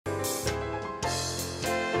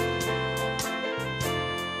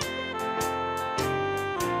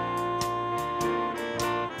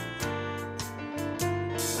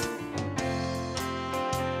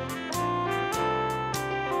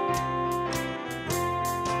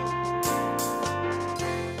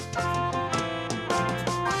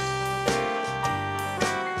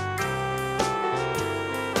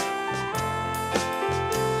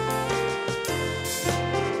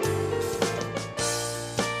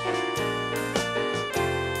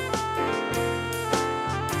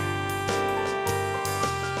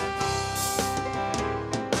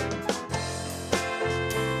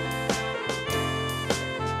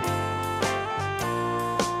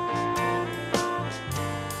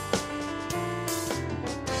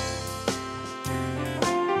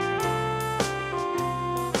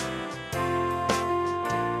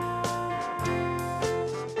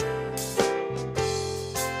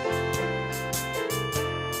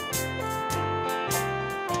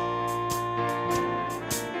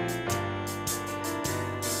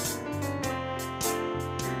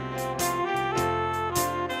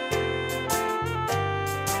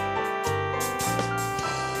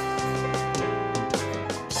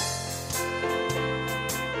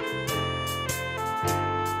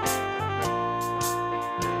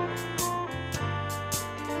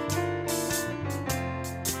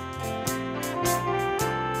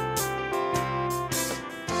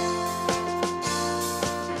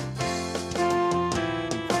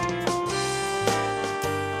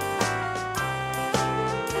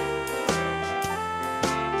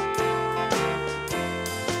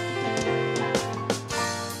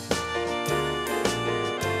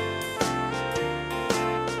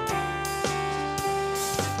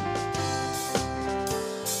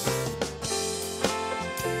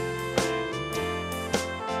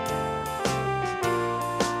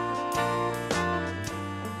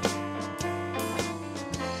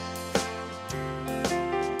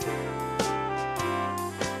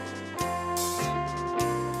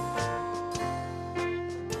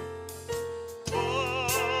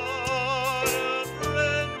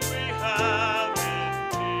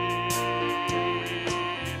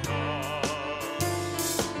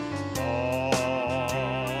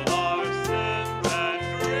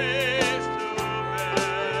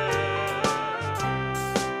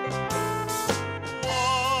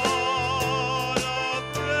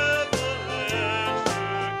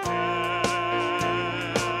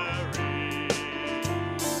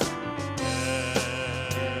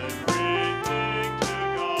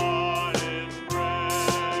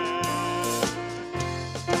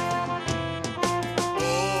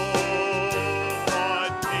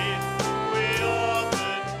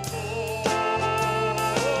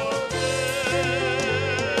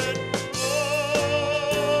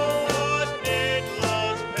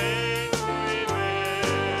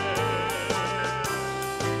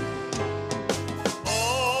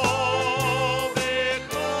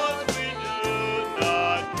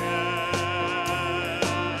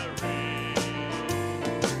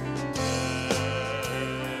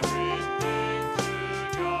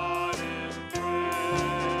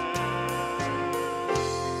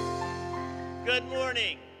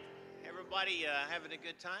everybody having a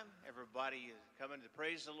good time? Everybody is coming to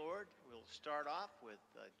praise the Lord. We'll start off with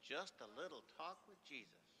just a little talk with Jesus.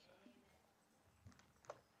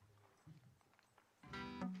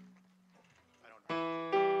 I don't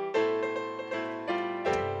know.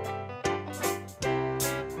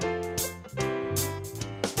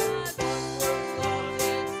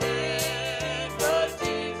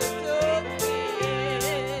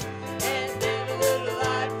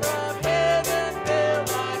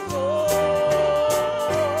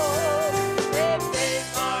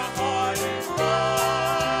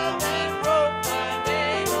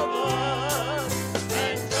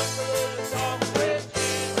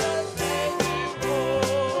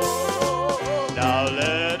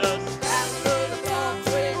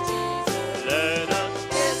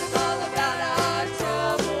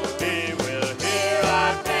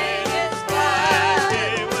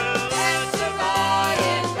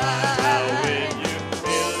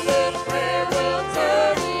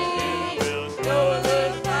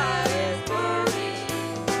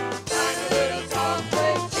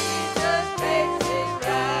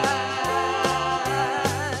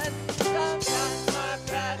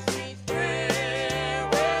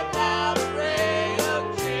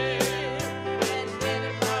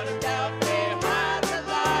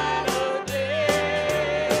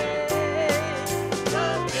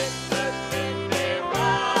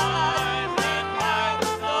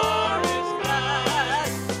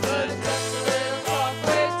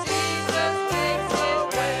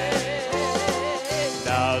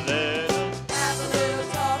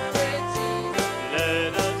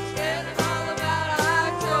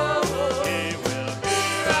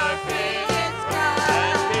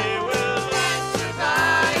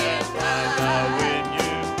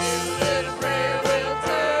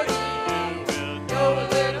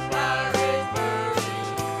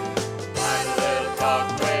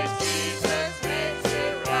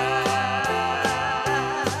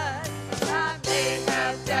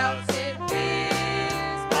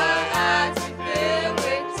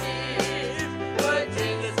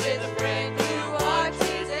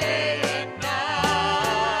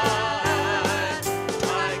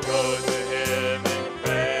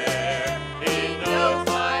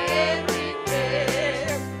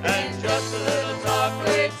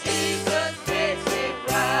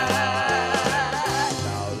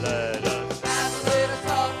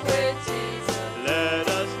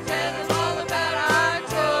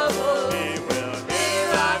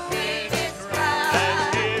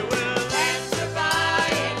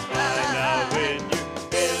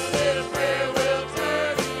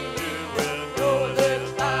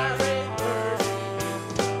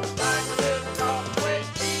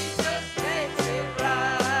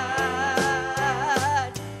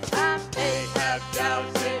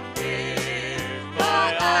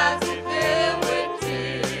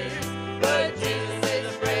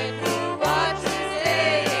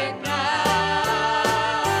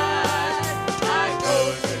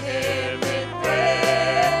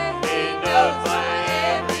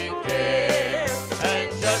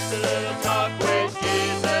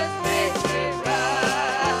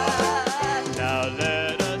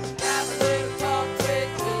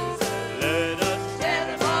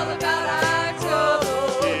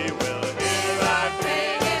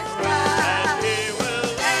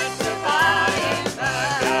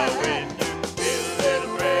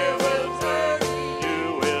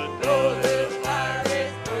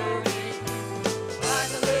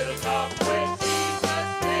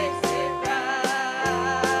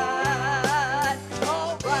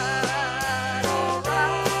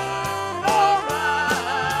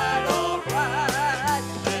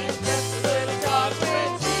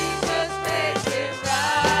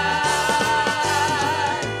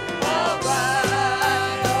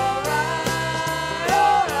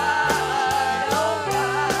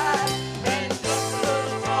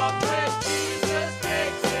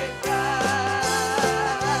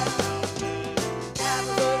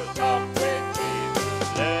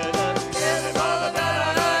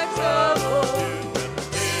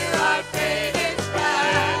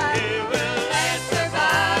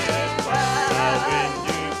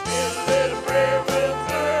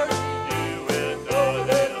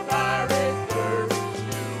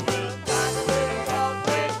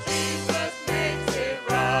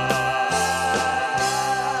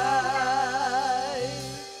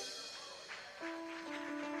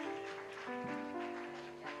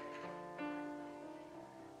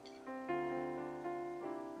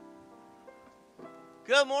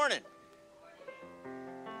 Good morning.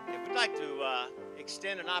 We'd like to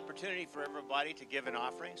extend an opportunity for everybody to give an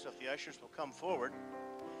offering, so if the ushers will come forward.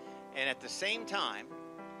 And at the same time,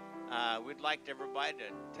 We'd like everybody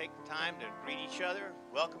to take the time to greet each other.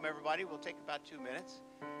 Welcome everybody. We'll take about 2 minutes.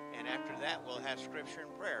 And after that, we'll have scripture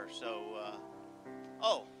and prayer. So,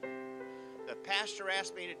 the pastor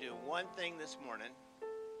asked me to do one thing this morning,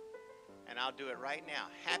 and I'll do it right now.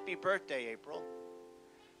 Happy birthday, April.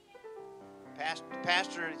 The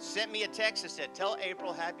pastor sent me a text that said, tell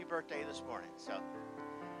April happy birthday this morning. So,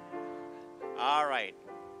 all right.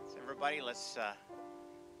 So everybody, let's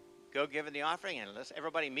go give the offering, and let's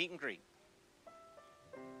everybody meet and greet.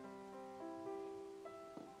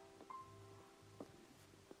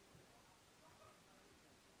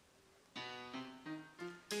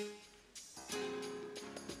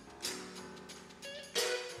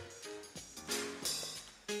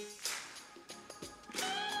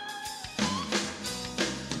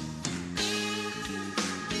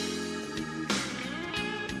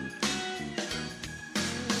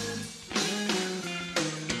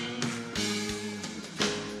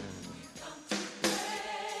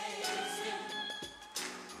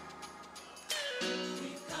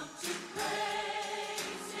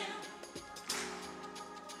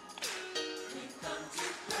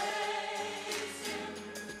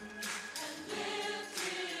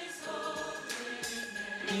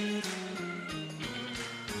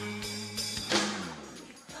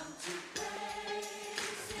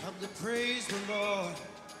 Praise the Lord.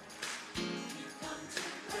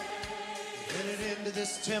 Entered into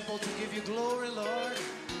this temple to give you glory, Lord.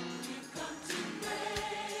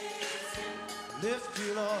 Lift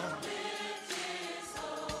you, Lord.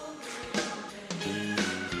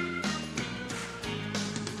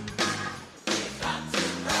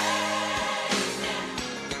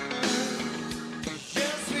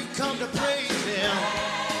 Yes, we've come to praise Him.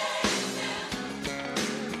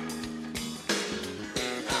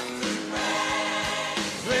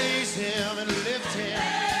 Him and lift Him.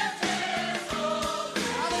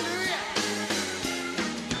 Hallelujah.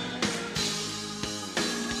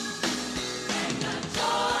 Make a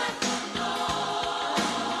joyful noise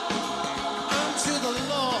unto the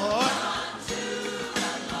Lord.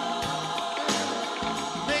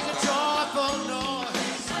 Make a joyful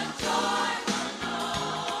noise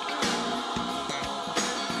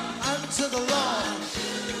unto the Lord.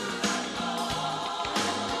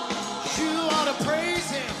 You ought to praise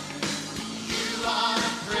Him.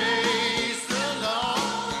 Praise the Lord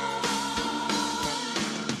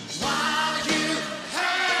while you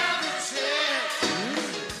have the chance.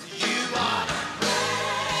 You ought to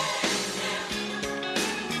praise Him.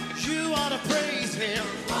 You ought to praise Him.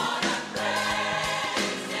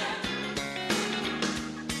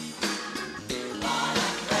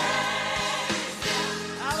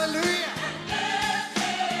 Hallelujah.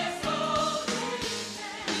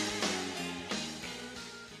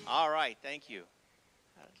 All right, thank you.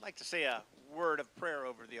 I'd like to say a word of prayer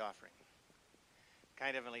over the offering.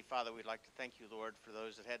 Kind Heavenly Father, we'd like to thank you, Lord, for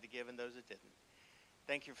those that had to give and those that didn't.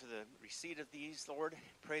 Thank you for the receipt of these, Lord.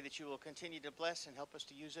 Pray that you will continue to bless and help us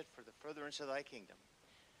to use it for the furtherance of thy kingdom.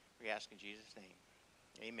 We ask in Jesus' name.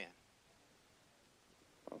 Amen.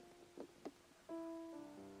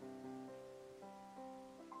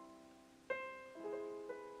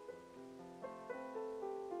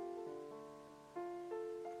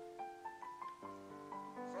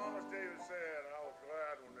 David said, I was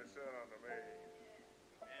glad when they said unto me,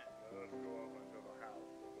 let us go up into the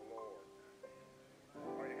house of the Lord.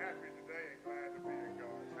 Are you happy today and glad to be in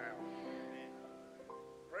God's house?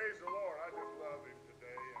 Praise the Lord. I just love Him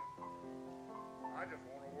today, and I just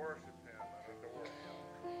want to worship Him and adore Him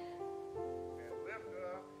and lift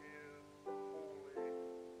up His holy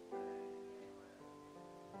name.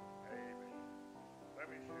 Amen. Let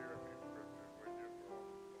me share a few scriptures with you from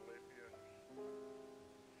Philippians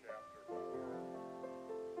chapter 4,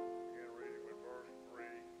 begin reading with verse 3.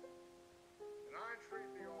 And I entreat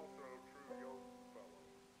thee also, true yoke fellow,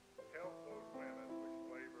 help those women which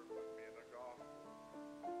labor with me in the gospel,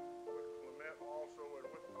 with Clement also, and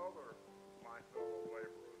with other my fellow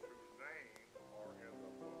laborers, whose names are in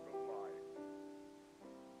the book of life.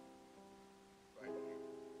 Thank you.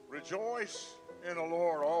 Rejoice in the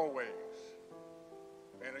Lord always.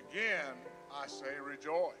 And again, I say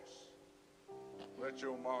rejoice. Let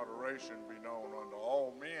your moderation be known unto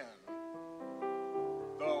all men.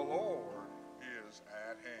 The Lord is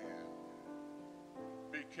at hand.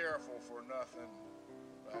 Be careful for nothing.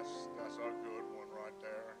 That's a good one right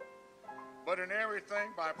there. But in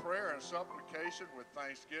everything by prayer and supplication with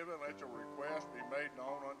thanksgiving, let your requests be made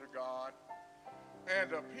known unto God.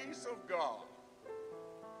 And the peace of God,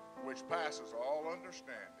 which passes all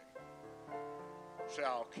understanding,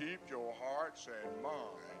 shall keep your hearts and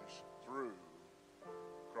minds through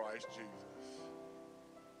Christ Jesus.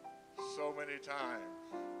 so many times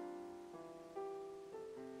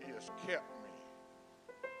He has kept me,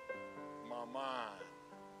 my mind,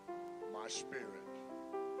 my spirit,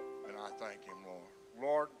 and I thank Him, Lord.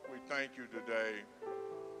 Lord, we thank You today.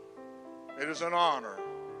 It is an honor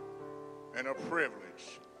and a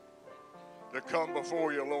privilege to come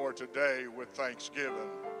before You, Lord, today with thanksgiving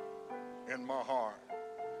in my heart.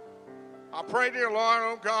 I pray, dear Lord,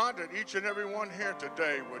 oh God, that each and every one here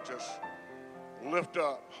today would just lift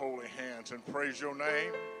up holy hands and praise Your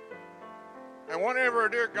name. And whatever,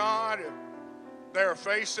 dear God, if they're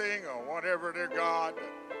facing or whatever, dear God,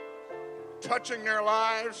 touching their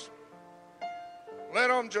lives, let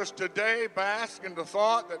them just today bask in the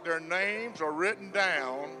thought that their names are written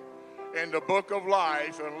down in the book of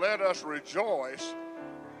life, and let us rejoice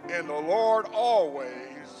in the Lord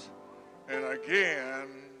always. And again,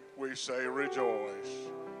 we say rejoice.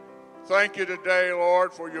 Thank You today,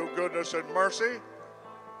 Lord, for Your goodness and mercy.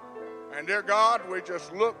 And dear God, we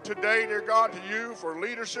just look today, dear God, to You for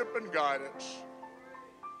leadership and guidance.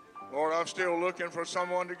 Lord, I'm still looking for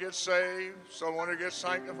someone to get saved, someone to get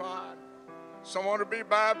sanctified, someone to be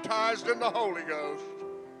baptized in the Holy Ghost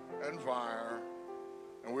and fire.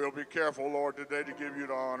 And we'll be careful, Lord, today to give You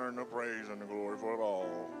the honor and the praise and the glory for it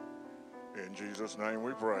all. In Jesus' name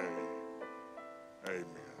we pray. Amen.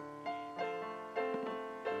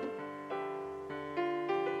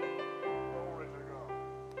 Glory to God.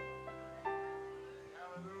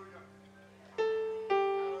 Hallelujah.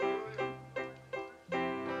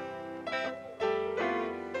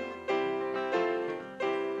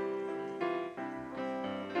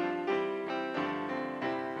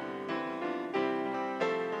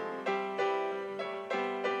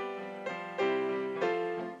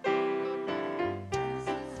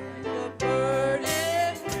 The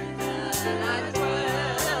burden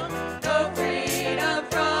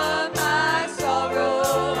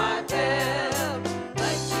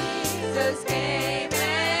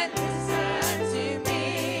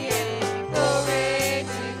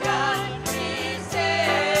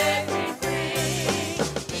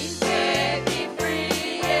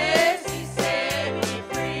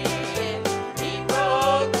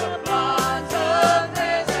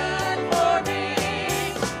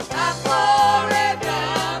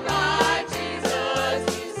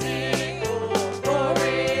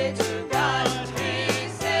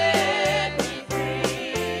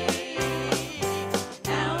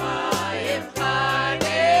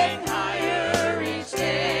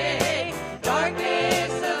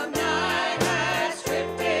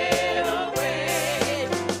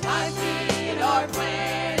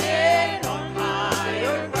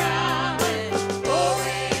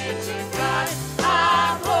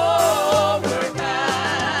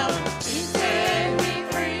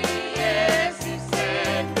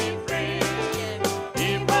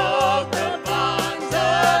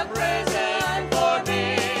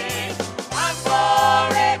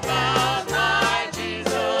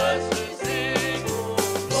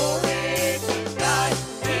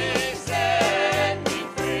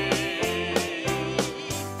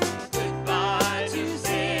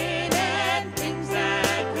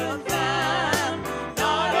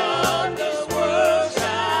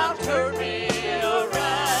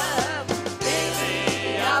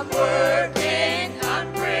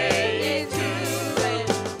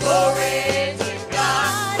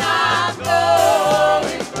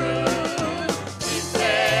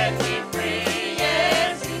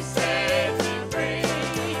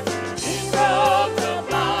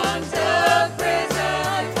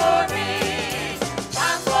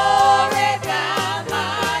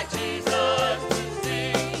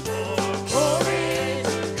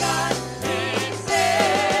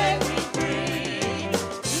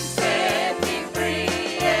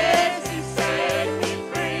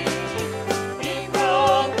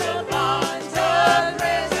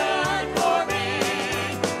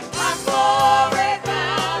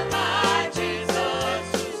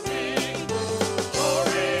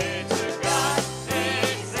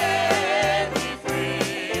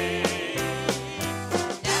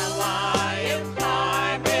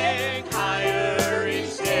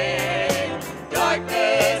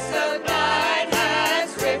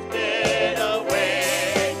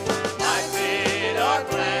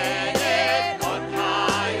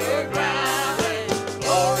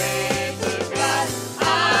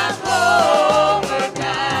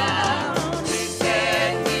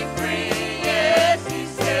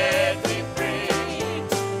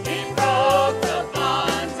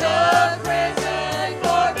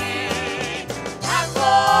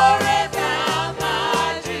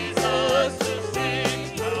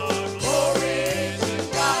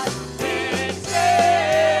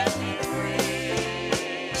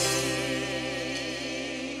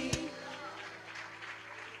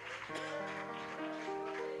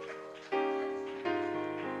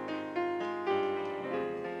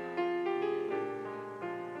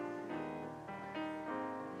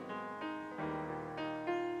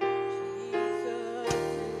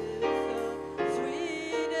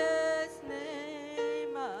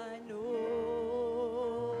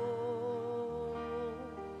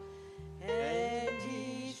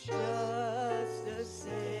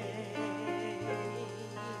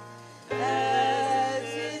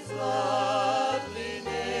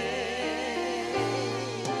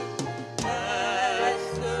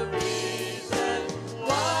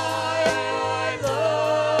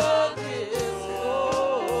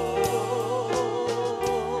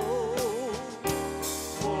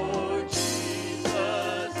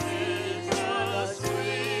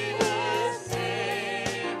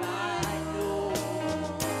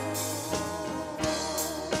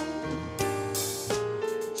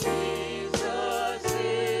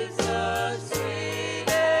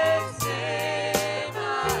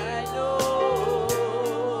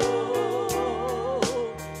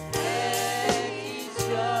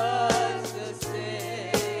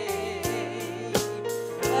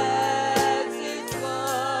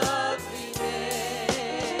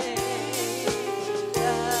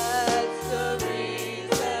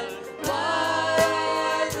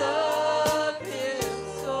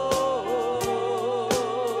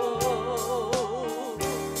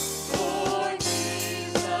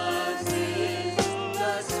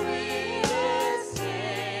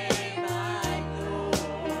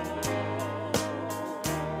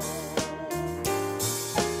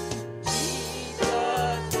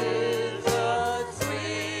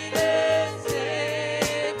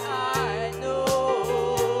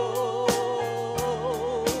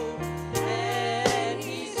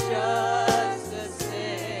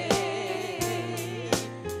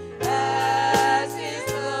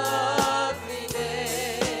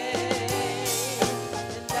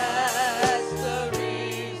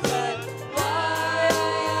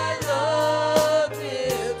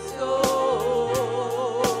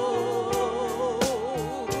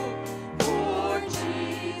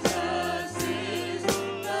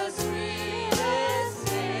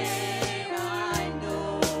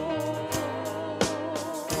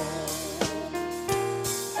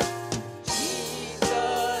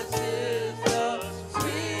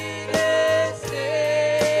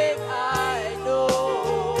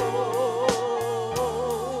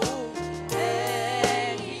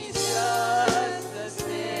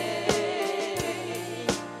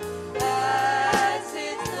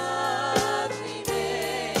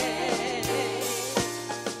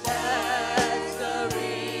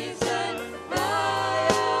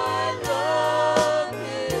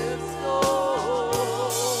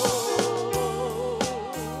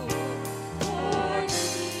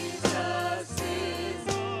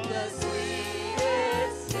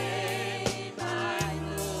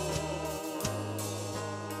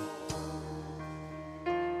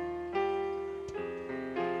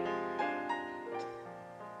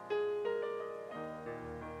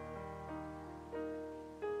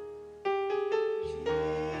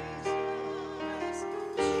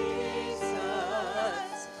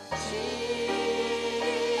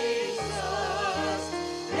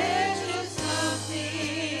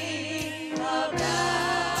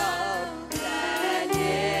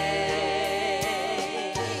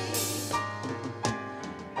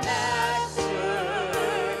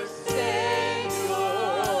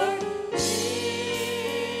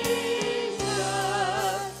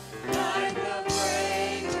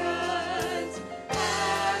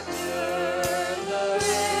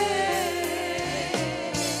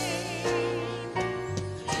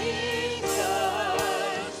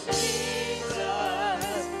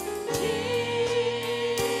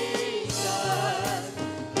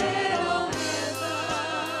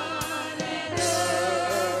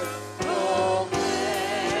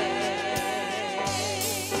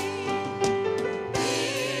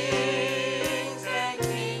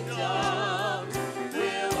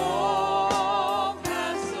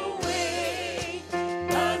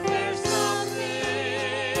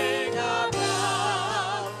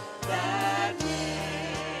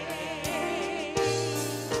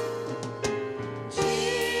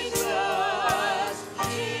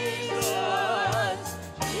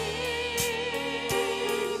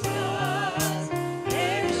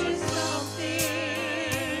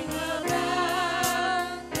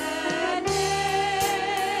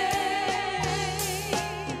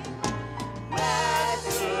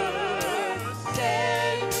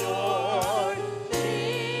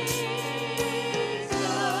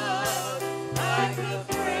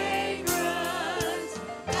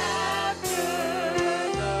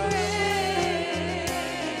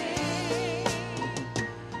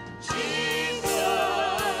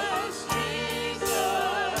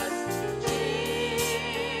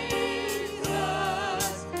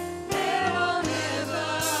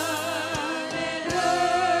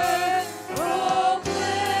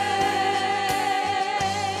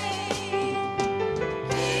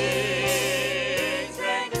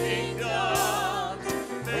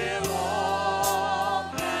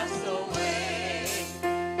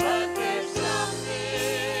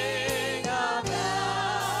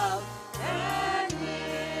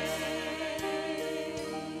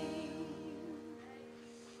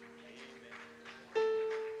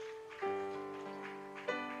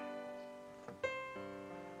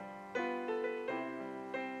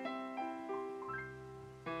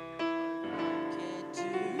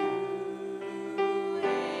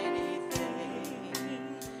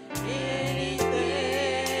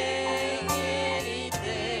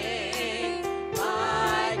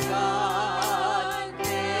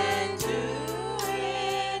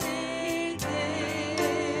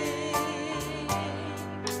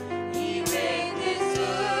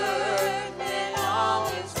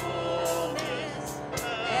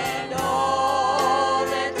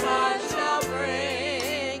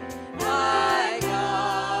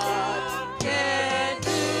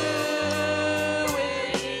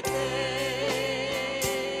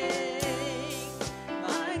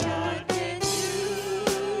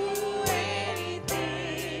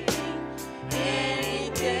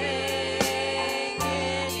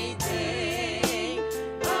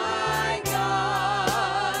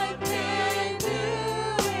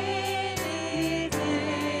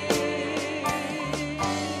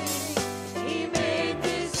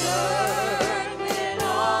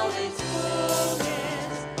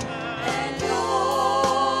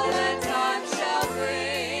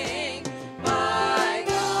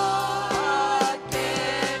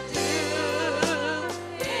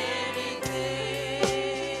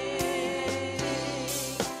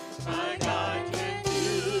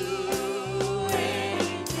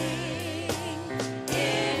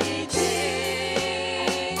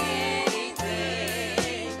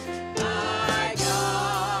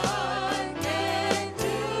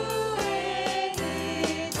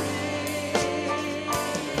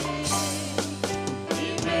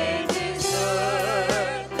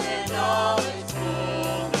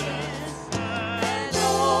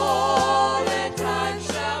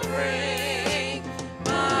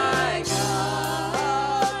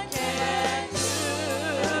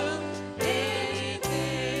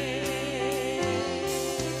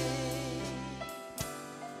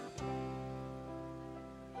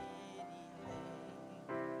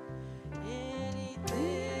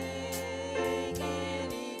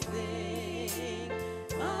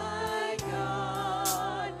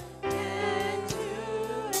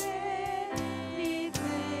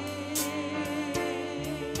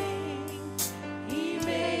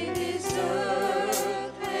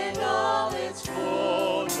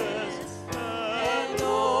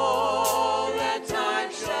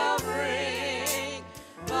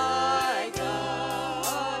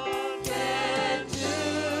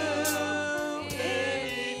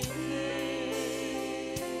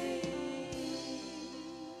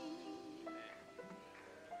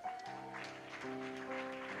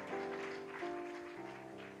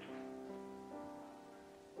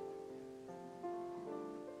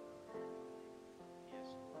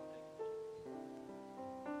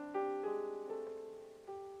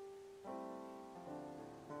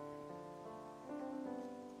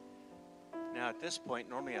at this point,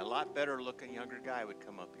 normally a lot better looking younger guy would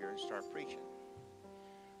come up here and start preaching.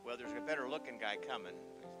 Well, there's a better looking guy coming.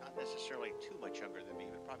 He's not necessarily too much younger than me,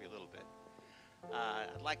 but probably a little bit.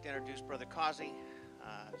 I'd like to introduce Brother Causey.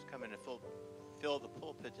 He's coming to fill the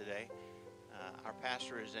pulpit today. Our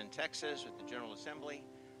pastor is in Texas with the General Assembly.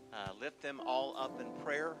 Lift them all up in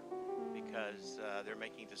prayer because they're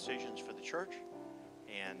making decisions for the church.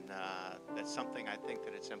 And that's something I think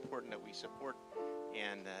that it's important that we support.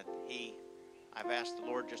 And I've asked the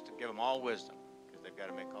Lord just to give them all wisdom because they've got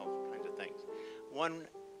to make all kinds of things. One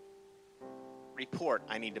report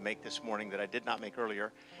I need to make this morning that I did not make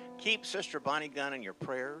earlier. Keep Sister Bonnie Gunn in your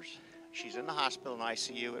prayers. She's in the hospital in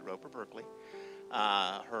ICU at Roper Berkeley.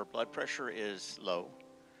 Her blood pressure is low,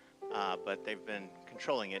 but they've been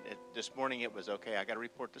controlling it. This morning it was okay. I got a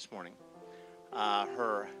report this morning.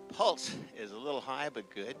 Her pulse is a little high, but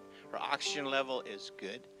good. Her oxygen level is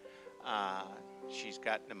good. She's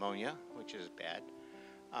got pneumonia, which is bad.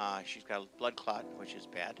 She's got a blood clot, which is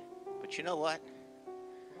bad. But you know what?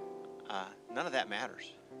 None of that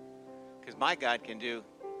matters. Because my God can do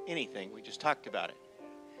anything. We just talked about it.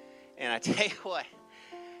 And I tell you what.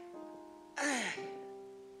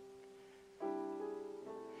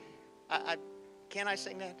 Can I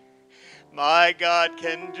sing that? My God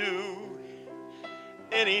can do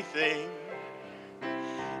anything.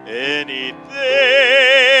 Anything,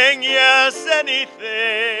 yes,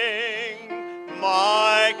 anything.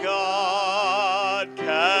 My God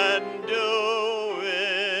can do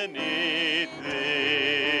anything.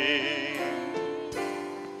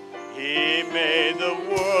 He made the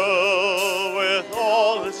world with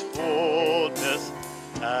all its fullness,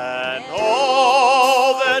 and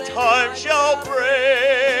all that time shall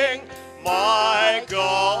bring. My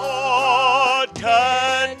God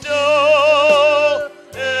can do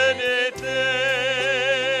anything.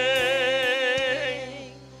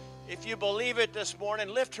 If you believe it this morning,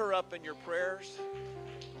 lift her up in your prayers.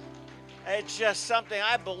 It's just something,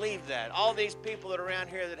 I believe that. All these people that are around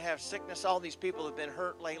here that have sickness, all these people that have been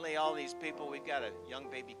hurt lately, all these people, we've got a young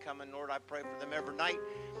baby coming. Lord, I pray for them every night.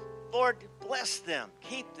 Lord, bless them,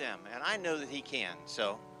 keep them, and I know that He can.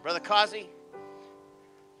 So, Brother Causey,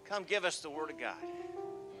 come give us the Word of God.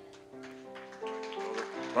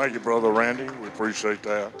 Thank you, Brother Randy. We appreciate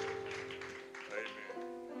that. Amen.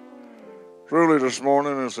 Truly, this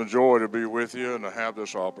morning it's a joy to be with you and to have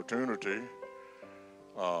this opportunity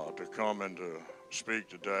to come and to speak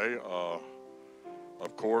today.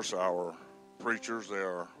 Of course, our preachers,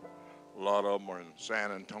 a lot of them are in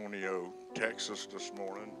San Antonio, Texas this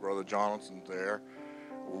morning. Brother Jonathan's there.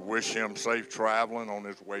 We wish him safe traveling on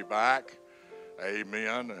his way back.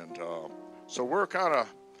 Amen. And so we're kind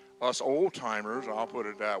of, us old timers, I'll put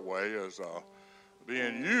it that way, as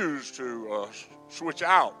being used to switch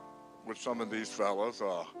out with some of these fellas.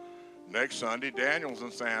 Next Sunday, Daniel's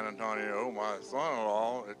in San Antonio, my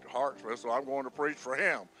son-in-law at Hartsville, so I'm going to preach for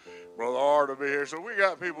him. Brother Art will be here. So we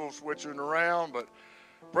got people switching around, but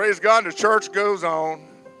praise God, the church goes on.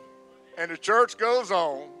 And the church goes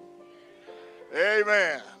on.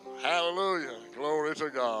 Amen. Hallelujah. Glory to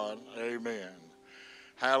God. Amen.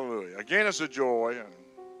 Hallelujah. Again, it's a joy, and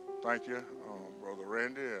thank you, Brother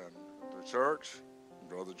Randy and the church, and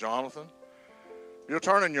Brother Jonathan. You'll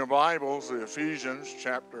turn in your Bibles to Ephesians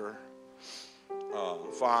chapter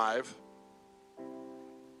 5.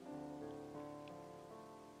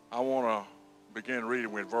 I want to begin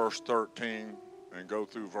reading with verse 13 and go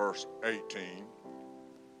through verse 18.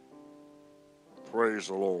 Praise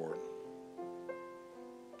the Lord.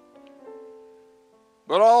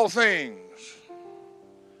 But all things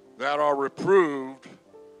that are reproved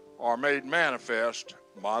are made manifest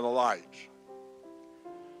by the light.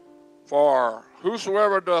 For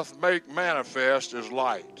whosoever doth make manifest is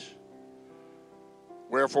light.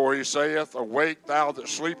 Wherefore he saith, Awake thou that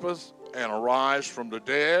sleepest, and arise from the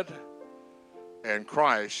dead, and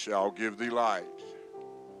Christ shall give thee light.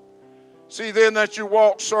 See then that you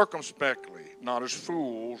walk circumspectly, not as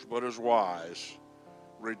fools, but as wise,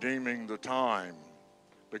 redeeming the time,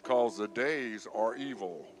 because the days are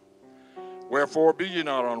evil. Wherefore be ye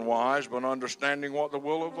not unwise, but understanding what the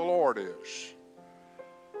will of the Lord is.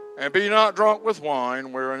 And be not drunk with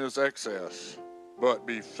wine, wherein is excess, but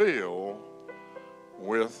be filled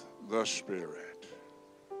with the Spirit.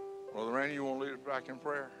 Brother Randy, you want to lead us back in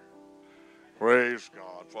prayer? Praise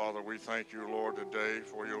God. Father, we thank you, Lord, today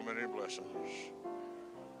for your many blessings.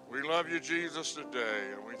 We love you, Jesus,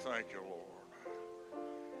 today, and we thank you, Lord.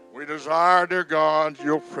 We desire, dear God,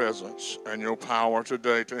 your presence and your power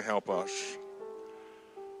today to help us.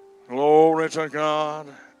 Glory to God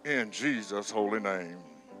in Jesus' holy name.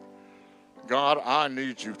 God, I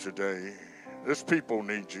need you today. This people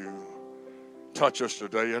need you. touch us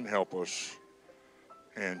today and help us.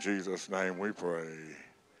 In Jesus' name we pray.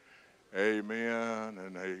 Amen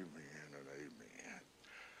and amen and amen.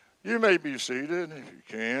 You may be seated if you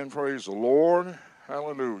can. Praise the Lord.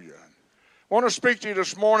 Hallelujah. I want to speak to you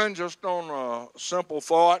this morning just on a simple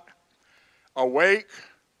thought. Awake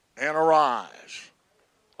and arise.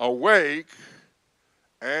 Awake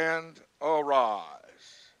and arise.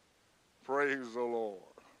 Praise the Lord.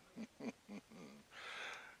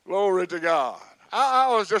 Glory to God.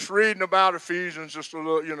 I was just reading about Ephesians just a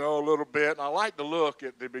little bit, and I like to look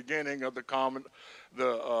at the beginning of the comment,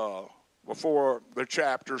 before the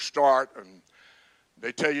chapters start, and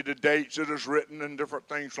they tell you the dates it is written and different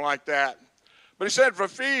things like that. But he said for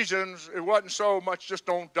Ephesians, it wasn't so much just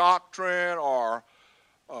on doctrine or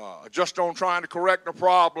just on trying to correct a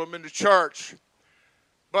problem in the church,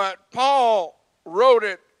 but Paul wrote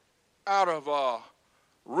it out of a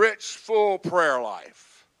rich, full prayer life.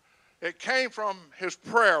 It came from his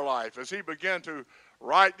prayer life as he began to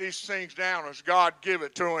write these things down as God gave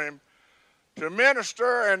it to him to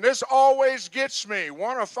minister. And this always gets me.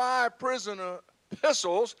 One of 5 prison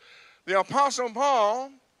epistles, the Apostle Paul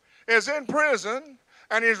is in prison,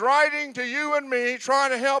 and he's writing to you and me, trying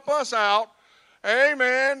to help us out.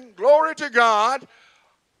 Amen. Glory to God.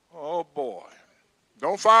 Oh, boy.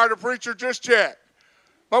 Don't fire the preacher just yet.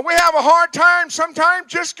 But we have a hard time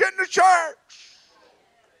sometimes just getting to church.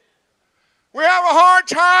 We have a hard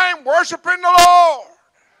time worshiping the Lord.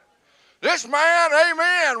 This man,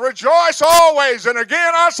 amen, rejoice always. And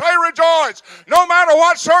again, I say rejoice. No matter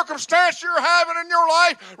what circumstance you're having in your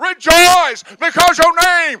life, rejoice because your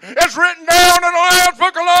name is written down in the Lamb's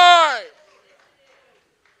Book of Life.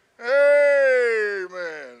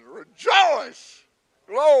 Amen. Rejoice.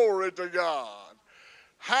 Glory to God.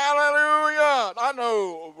 Hallelujah. I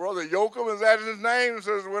know Brother Yoakum, is that his name?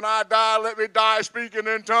 Says, when I die, let me die speaking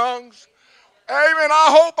in tongues. Amen. I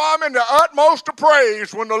hope I'm in the utmost of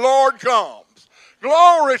praise when the Lord comes.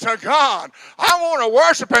 Glory to God. I want to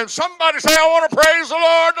worship him. Somebody say, I want to praise the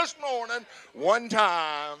Lord this morning. One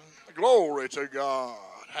time. Glory to God.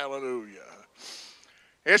 Hallelujah.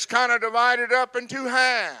 It's kind of divided up in 2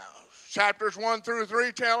 halves. Chapters 1 through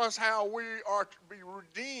 3 tell us how we are to be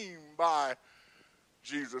redeemed by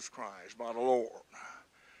Jesus Christ, by the Lord.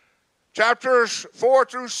 Chapters 4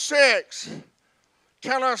 through 6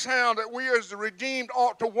 tell us how that we as the redeemed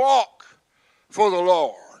ought to walk for the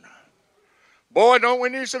Lord. Boy, don't we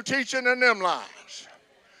need some teaching in them lines.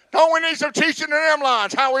 Don't we need some teaching in them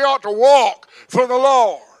lines how we ought to walk for the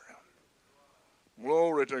Lord.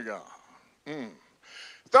 Glory to God.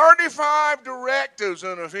 35 directives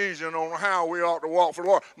in Ephesians on how we ought to walk for the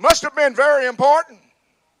Lord. Must have been very important.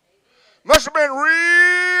 Must have been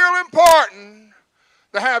real important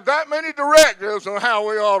to have that many directives on how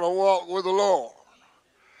we ought to walk with the Lord.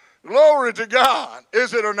 Glory to God.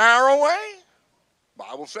 Is it a narrow way?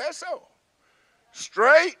 Bible says so.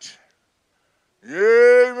 Straight?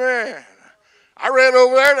 Amen. I read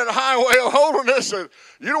over there that the highway of holiness said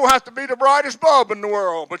you don't have to be the brightest bulb in the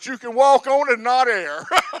world, but you can walk on it and not err.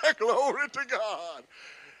 Glory to God.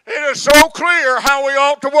 It is so clear how we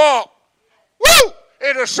ought to walk. Woo!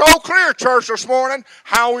 It is so clear, church, this morning,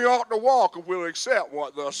 how we ought to walk if we'll accept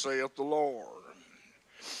what thus saith the Lord.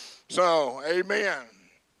 So, amen.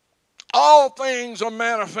 All things are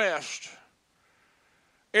manifest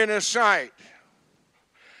in his sight.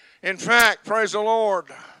 In fact, praise the Lord,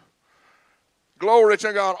 glory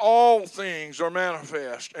to God, all things are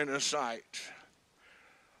manifest in his sight.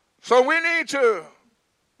 So we need to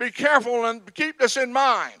be careful and keep this in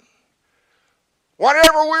mind.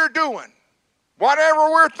 Whatever we're doing,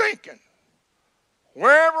 whatever we're thinking,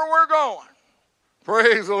 wherever we're going,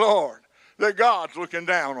 praise the Lord, that God's looking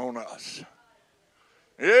down on us.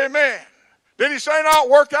 Amen. Did he say not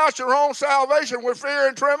work out your own salvation with fear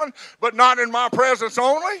and trembling, but not in my presence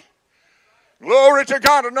only? Glory to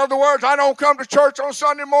God. In other words, I don't come to church on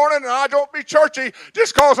Sunday morning and I don't be churchy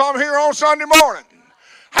just because I'm here on Sunday morning.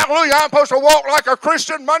 Hallelujah. I'm supposed to walk like a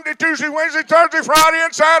Christian Monday, Tuesday, Wednesday, Thursday, Friday,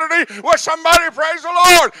 and Saturday with somebody, praise the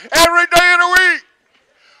Lord, every day of the week.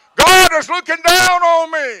 God is looking down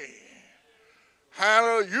on me.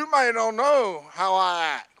 Hallelujah. You may not know how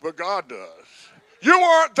I act, but God does. You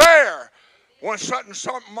weren't there when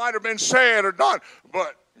something might have been said or done,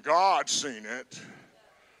 but God's seen it.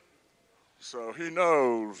 So he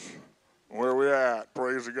knows where we're at.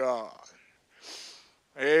 Praise God.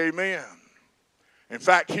 Amen. In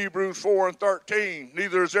fact, Hebrews 4:13,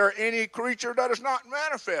 neither is there any creature that is not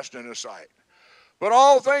manifest in his sight, but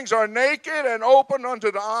all things are naked and open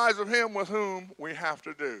unto the eyes of him with whom we have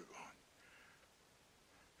to do.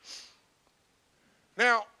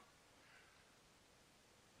 Now,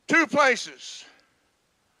 Two places.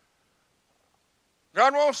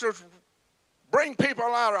 God wants to bring people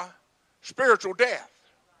out of spiritual death.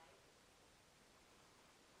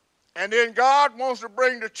 And then God wants to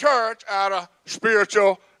bring the church out of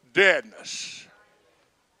spiritual deadness.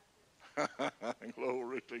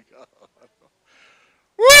 Glory to God.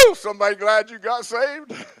 Woo! Somebody glad you got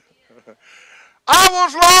saved? I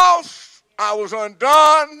was lost. I was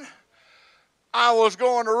undone. I was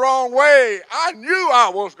going the wrong way. I knew I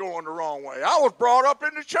was going the wrong way. I was brought up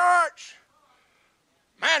in the church.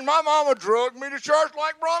 Man, my mama drugged me to church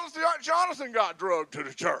like Brother Jonathan got drugged to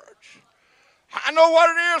the church. I know what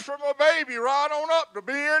it is from a baby right on up to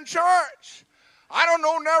be in church. I don't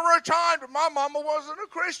know never a time that my mama wasn't a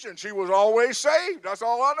Christian. She was always saved. That's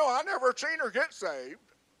all I know. I never seen her get saved.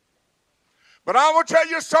 But I will tell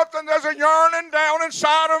you something, there's a yearning down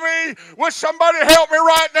inside of me. Would somebody help me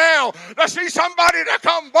right now to see somebody to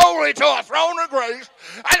come boldly to a throne of grace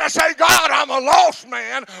and to say, God, I'm a lost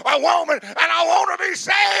man, a woman, and I want to be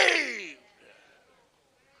saved.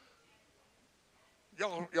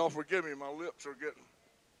 Y'all forgive me, my lips are getting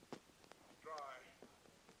dry.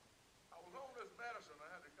 I was on this medicine, I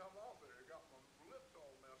had to come off it. It got my lips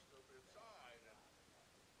all messed up inside.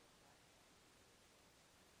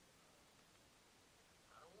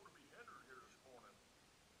 I don't want to be hindered here this morning.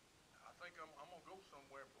 I think I'm going to go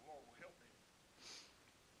somewhere if the Lord will help me.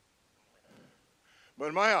 But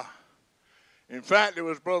in fact, it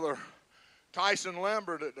was Brother Tyson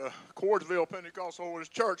Lambert at the Cordsville Pentecostal Holiness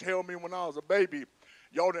Church held me when I was a baby.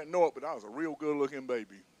 Y'all didn't know it, but I was a real good-looking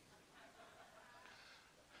baby.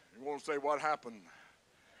 You want to say what happened?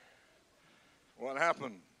 What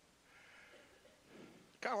happened?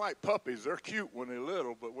 Kind of like puppies. They're cute when they're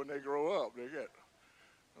little, but when they grow up, they're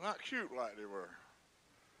not cute like they were.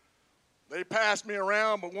 They passed me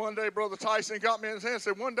around, but one day Brother Tyson got me in his hand and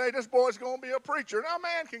said, one day this boy's going to be a preacher. Now,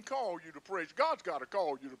 man can call you to preach. God's got to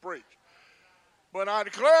call you to preach. But I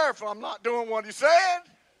declare, if I'm not doing what he said,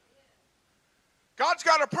 God's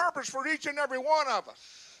got a purpose for each and every one of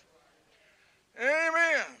us.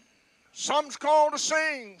 Amen. Some's called to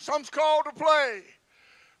sing. Some's called to play.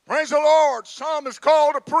 Praise the Lord. Some is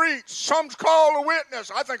called to preach. Some's called to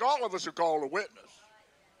witness. I think all of us are called to witness.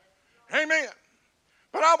 Amen.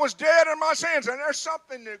 But I was dead in my sins, and there's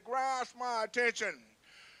something that grasps my attention.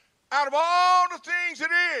 Out of all the things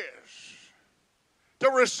it is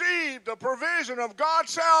to receive the provision of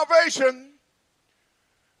God's salvation,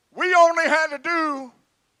 we only had to do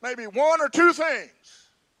maybe one or two things,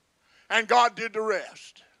 and God did the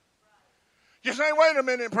rest. You say, wait a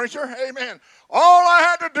minute, preacher. Amen. All I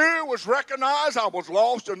had to do was recognize I was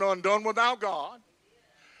lost and undone without God.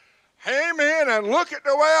 Amen. And look at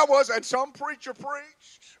the way I was. And some preacher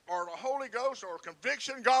preached, or the Holy Ghost or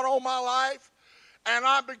conviction got on my life. And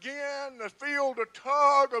I began to feel the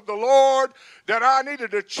tug of the Lord that I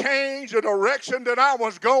needed to change the direction that I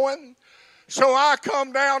was going. So I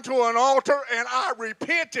come down to an altar and I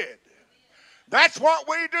repented. That's what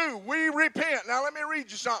we do. We repent. Now let me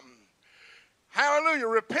read you something. Hallelujah.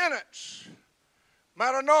 Repentance.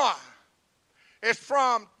 Metanoia. It's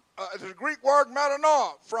from the Greek word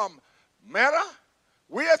metanoia. From meta,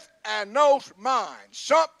 with, and nos, mind.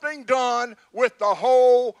 Something done with the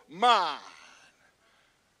whole mind.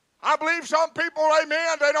 I believe some people,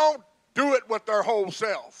 amen, they don't do it with their whole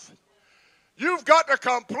self. You've got to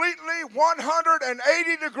completely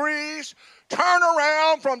 180 degrees turn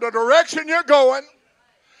around from the direction you're going.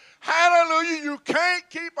 Hallelujah. You can't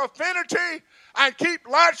keep affinity and keep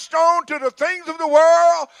latched on to the things of the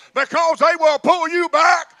world because they will pull you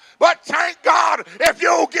back. But thank God if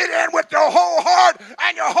you'll get in with your whole heart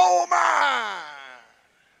and your whole mind,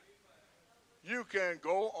 you can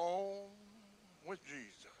go on with Jesus.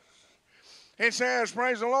 It says,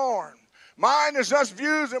 praise the Lord, mind is thus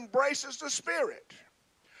views embraces the spirit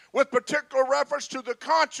with particular reference to the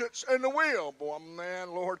conscience and the will. Boy,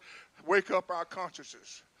 man, Lord, wake up our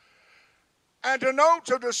consciences. And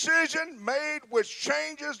denotes a decision made which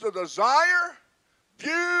changes the desire,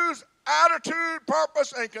 views, attitude,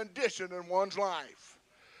 purpose, and condition in one's life.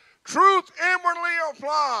 Truth inwardly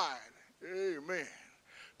applied, amen,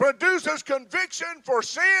 produces conviction for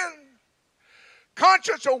sin.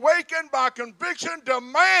 Conscience awakened by conviction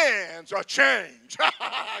demands a change.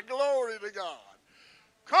 Glory to God.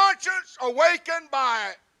 Conscience awakened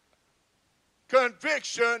by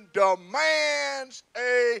conviction demands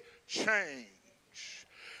a change.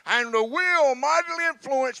 And the will, mightily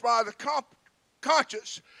influenced by the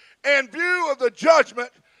conscience, in view of the judgment,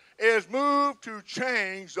 is moved to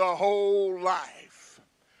change the whole life.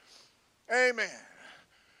 Amen.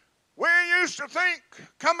 We used to think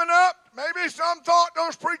coming up, maybe some thought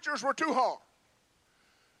those preachers were too hard.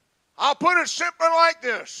 I'll put it simply like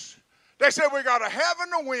this. They said we got a heaven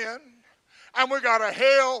to win and we got a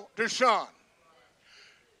hell to shun.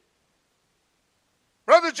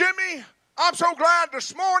 Brother Jimmy, I'm so glad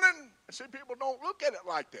this morning, and see, people don't look at it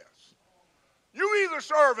like this. You either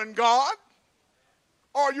serving God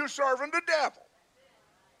or you serving the devil.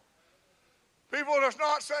 People that's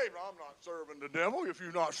not saved, I'm not serving the devil. If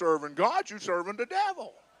you're not serving God, you're serving the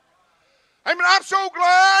devil. I mean, I'm so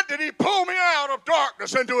glad that he pulled me out of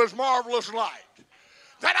darkness into his marvelous light.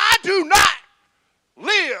 That I do not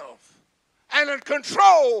live and in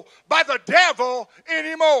control by the devil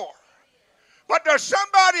anymore. But there's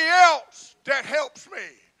somebody else that helps me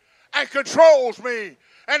and controls me.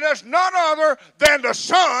 And there's none other than the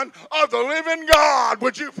Son of the living God.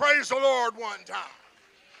 Would you praise the Lord one time?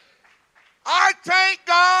 I thank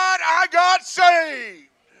God I got saved.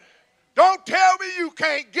 Don't tell me you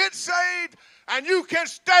can't get saved and you can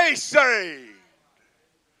stay saved.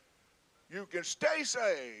 You can stay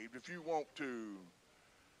saved if you want to.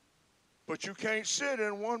 But you can't sit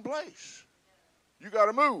in one place. You got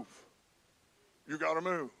to move. You got to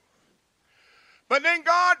move. But then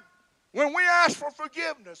God, when we ask for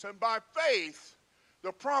forgiveness and by faith,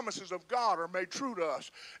 the promises of God are made true to us.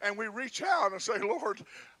 And we reach out and say, Lord,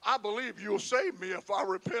 I believe you'll save me if I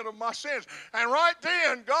repent of my sins. And right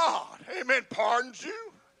then, God, amen, pardons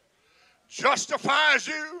you, justifies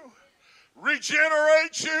you,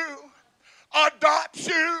 regenerates you, adopts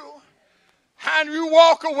you, and you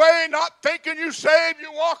walk away not thinking you're saved.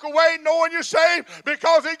 You walk away knowing you're saved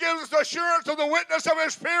because he gives us the assurance of the witness of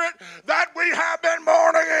his Spirit that we have been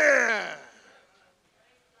born again.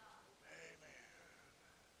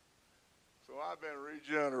 So I've been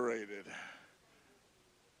regenerated.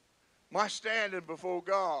 My standing before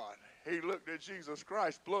God, he looked at Jesus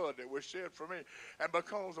Christ's blood that was shed for me. And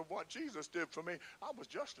because of what Jesus did for me, I was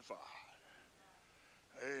justified.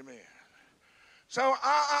 Amen. So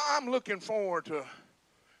I'm looking forward to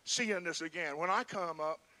seeing this again. When I come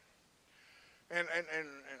up, and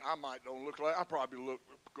I might don't look like, I probably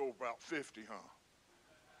go about 50, huh?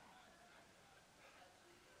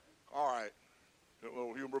 All right, a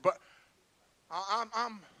little humor. But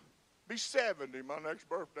I'm be 70 my next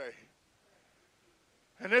birthday.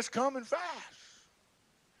 And it's coming fast.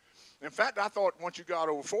 In fact, I thought once you got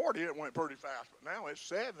over 40, it went pretty fast. But now it's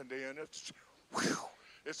 70, and it's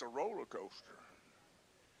a roller coaster.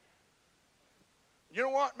 You know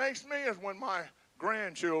what makes me is when my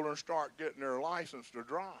grandchildren start getting their license to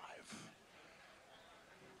drive.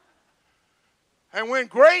 And when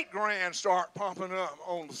great-grands start pumping up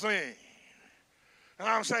on the scene. And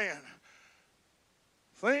I'm saying,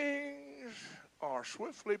 things are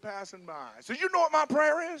swiftly passing by. So you know what my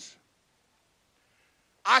prayer is?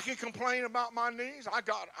 I can complain about my knees. I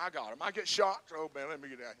got them. I get shots. Oh, man, let me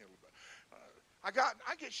get down here a little bit.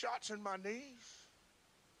 I get shots in my knees.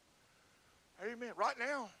 Amen. Right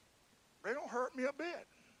now, they don't hurt me a bit.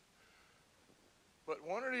 But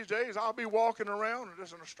one of these days, I'll be walking around and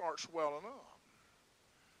it's going to start swelling up.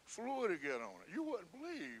 Fluid to get on it. You wouldn't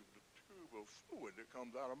believe the tube of fluid that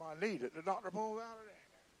comes out of my knee that the doctor pulled out of there.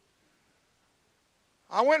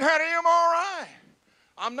 I went and had an MRI.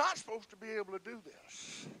 I'm not supposed to be able to do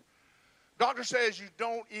this. Doctor says you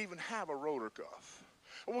don't even have a rotor cuff.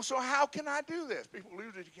 Well, so how can I do this? People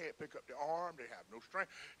lose it. You can't pick up the arm. They have no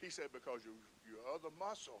strength. He said, because your other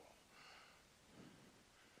muscle.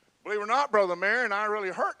 Believe it or not, Brother Marion, I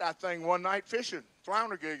really hurt that thing one night fishing,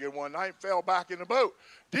 flounder gigging one night, fell back in the boat.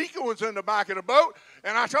 Deacon was in the back of the boat,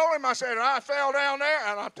 and I told him, I said, I fell down there,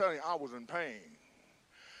 and I'm telling you, I was in pain.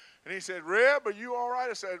 And he said, Reb, are you all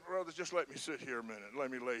right? I said, brother, just let me sit here a minute.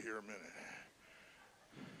 Let me lay here a minute.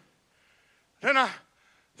 Then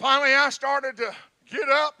finally I started to get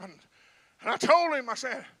up, and I told him, I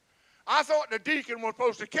said, I thought the deacon was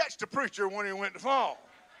supposed to catch the preacher when he went to fall.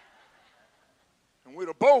 And we'd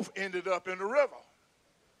have both ended up in the river.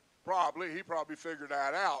 He probably figured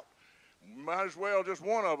that out. Might as well just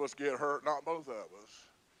one of us get hurt, not both of us.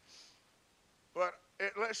 But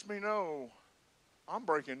it lets me know I'm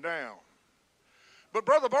breaking down. But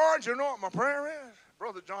Brother Barnes, you know what my prayer is?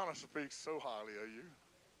 Brother Jonathan speaks so highly of you.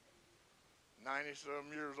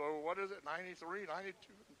 90-some years old. What is it? 93, 92,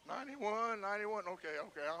 91, 91. Okay,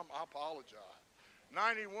 I apologize.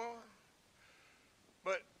 91.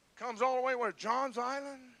 But comes all the way where Johns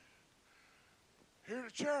Island, here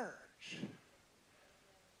to church.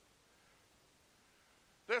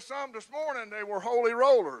 There's some this morning, they were holy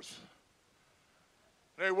rollers.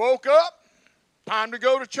 They woke up, time to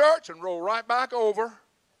go to church, and rolled right back over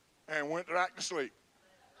and went back to sleep.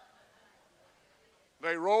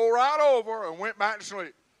 They rolled right over and went back to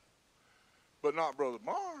sleep. But not Brother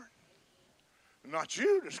Barnes. Not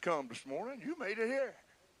you that's come this morning. You made it here.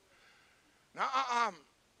 Now,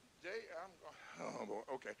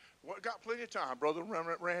 okay. Well, got plenty of time. Brother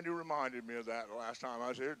Randy reminded me of that the last time I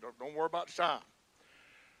was here. Don't worry about the time.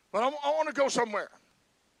 But I want to go somewhere.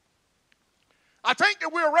 I think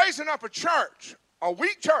that we're raising up a church, a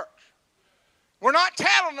weak church. We're not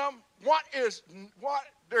telling them what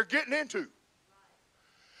they're getting into.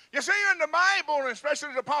 You see, in the Bible, and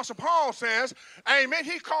especially the Apostle Paul says, amen,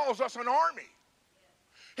 he calls us an army.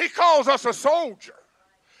 He calls us a soldier.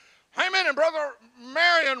 Amen. And Brother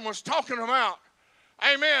Marion was talking about,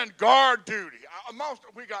 amen, guard duty.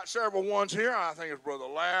 We got several ones here. I think it's Brother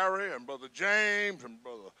Larry and Brother James and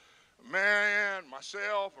Brother Marion,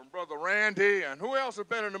 myself and Brother Randy, and who else has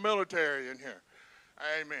been in the military in here?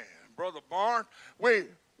 Amen. Brother Barnes. One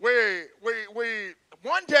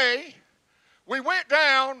day, we went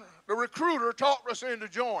down, the recruiter talked us into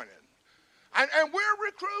joining. And we're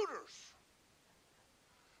recruiters.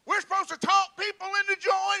 We're supposed to talk people into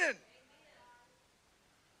joining.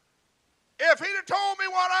 If he'd have told me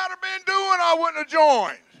what I'd have been doing, I wouldn't have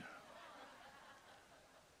joined.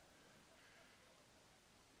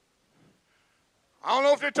 I don't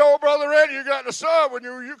know if they told Brother Eddie you got the sub when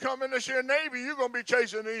you come in this here Navy, you're going to be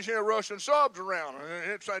chasing these here Russian subs around.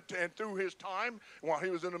 And through his time, while he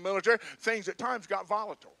was in the military, things at times got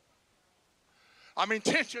volatile. I mean,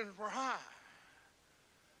 tensions were high.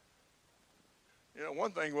 You know,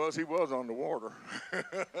 one thing was he was on the water.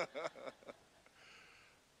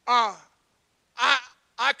 I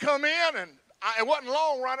come in, and it wasn't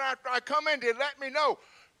long right after I come in, they let me know,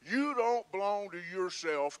 you don't belong to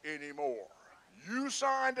yourself anymore. You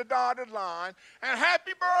signed a dotted line, and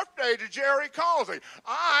happy birthday to Jerry Causey.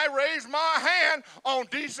 I raised my hand on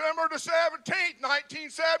December the 17th,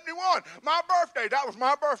 1971. My birthday, that was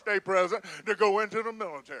my birthday present to go into the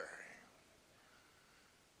military.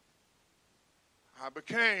 I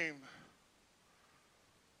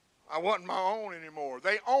wasn't my own anymore.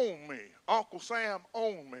 They owned me. Uncle Sam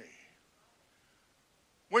owned me.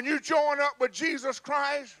 When you join up with Jesus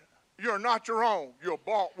Christ, you're not your own. You're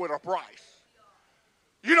bought with a price.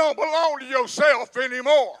 You don't belong to yourself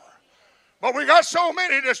anymore. But we got so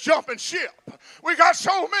many that's jumping ship. We got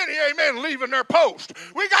so many, amen, leaving their post.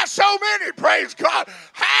 We got so many, praise God,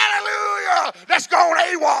 hallelujah, that's going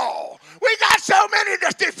AWOL. We got so many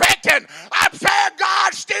that's defecting. I'm saying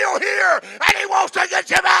God's still here, and he wants to get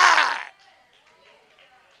you back.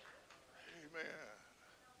 Amen.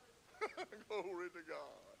 Glory to God.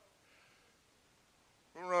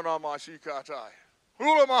 Run on my shikatai.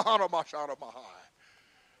 Hula mahana mashana mahai.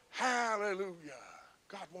 Hallelujah.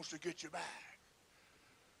 God wants to get you back.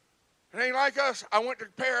 It ain't like us. I went to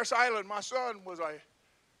Paris Island. My son was a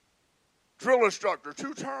drill instructor,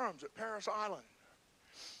 2 terms at Paris Island.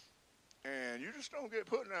 And you just don't get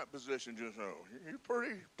put in that position just so. You're a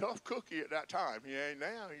pretty tough cookie at that time. He ain't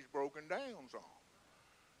now. He's broken down some.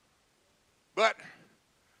 But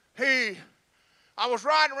I was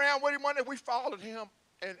riding around with him one day. We followed him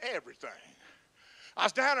in everything. I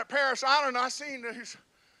was down at Paris Island, and I seen these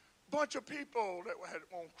bunch of people that had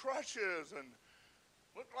on crutches and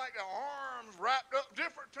looked like their arms wrapped up,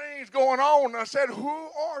 different things going on. And I said, who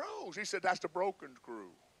are those? He said, that's the broken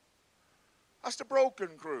crew. That's the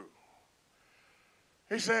broken crew.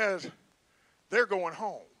 He says, they're going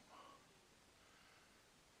home.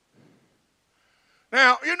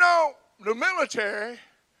 Now, you know, the military,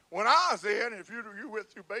 when I was in, if you went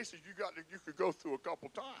through basic, you could go through a couple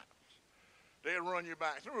times. They'd run you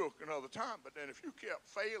back through another time, but then if you kept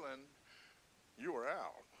failing, you were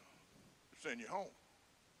out. They'd send you home.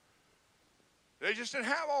 They just didn't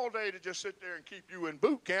have all day to just sit there and keep you in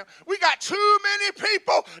boot camp. We got too many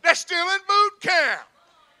people that's still in boot camp.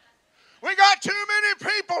 We got too many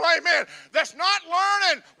people, amen, that's not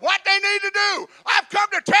learning what they need to do. I've come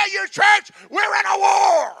to tell you, church, we're in a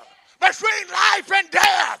war between life and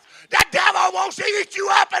death. The devil wants to eat you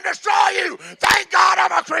up and destroy you. Thank God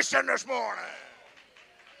I'm a Christian this morning.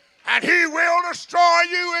 And he will destroy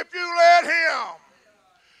you if you let him.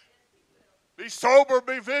 Be sober,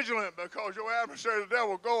 be vigilant, because your adversary, the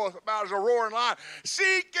devil, goeth about as a roaring lion,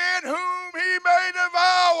 seeking whom he may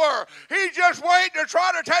devour. He's just waiting to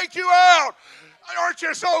try to take you out. Aren't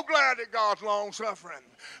you so glad that God's long-suffering?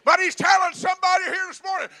 But he's telling somebody here this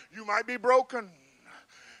morning, you might be broken.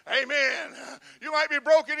 Amen. You might be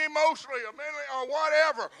broken emotionally or mentally or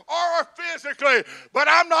whatever, or physically, but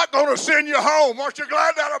I'm not going to send you home. Aren't you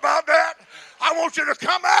glad about that? I want you to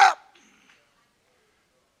come up.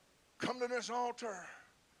 Come to this altar,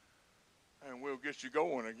 and we'll get you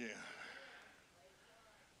going again.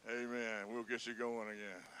 Amen. We'll get you going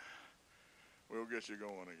again. We'll get you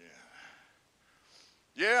going again.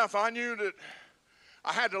 Yeah, if I knew that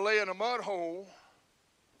I had to lay in a mud hole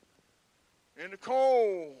in the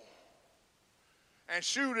cold and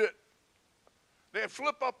shoot it. They'd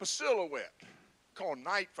flip up a silhouette called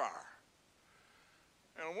night fire.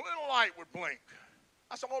 And a little light would blink.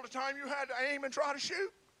 That's all the time you had to aim and try to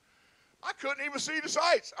shoot. I couldn't even see the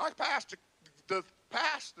sights. I passed the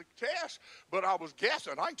test, but I was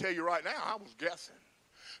guessing. I can tell you right now, I was guessing.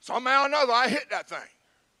 Somehow or another, I hit that thing.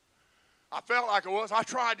 I felt like it was. I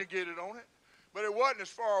tried to get it on it, but it wasn't as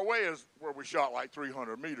far away as where we shot like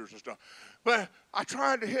 300 meters and stuff. But I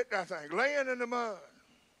tried to hit that thing, laying in the mud,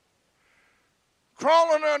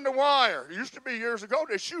 crawling under wire. It used to be years ago,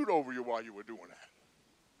 they'd shoot over you while you were doing that.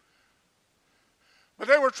 But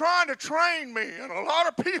they were trying to train me, and a lot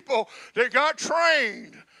of people that got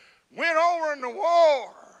trained went over in the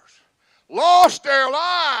wars, lost their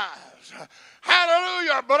lives.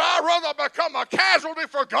 Hallelujah. But I'd rather become a casualty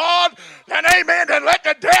for God than, amen, than let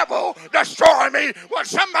the devil destroy me. Will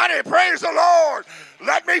somebody praise the Lord?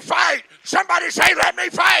 Let me fight. Somebody say, let me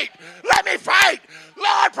fight. Let me fight.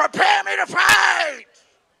 Lord, prepare me to fight.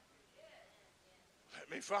 Let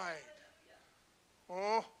me fight.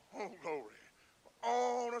 Oh, glory.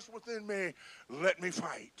 All that's within me, let me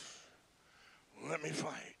fight. Let me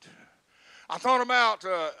fight. I thought about,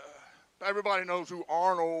 everybody knows who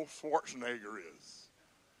Arnold Schwarzenegger is.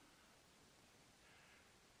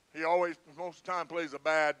 He always, most of the time, plays a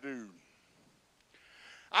bad dude.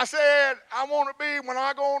 I said, I want to be, when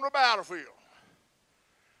I go on the battlefield,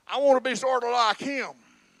 I want to be sort of like him.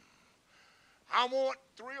 I want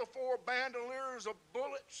 3 or 4 bandoliers of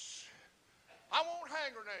bullets. I want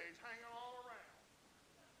hand grenades hanging all around.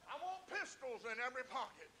 I want pistols in every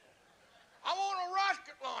pocket. I want a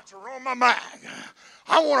rocket launcher on my mag.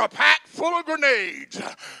 I want a pack full of grenades.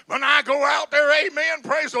 When I go out there, amen,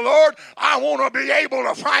 praise the Lord, I want to be able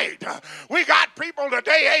to fight. We got people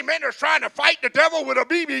today, amen, that's trying to fight the devil with a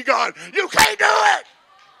BB gun. You can't do it.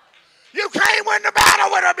 You can't win the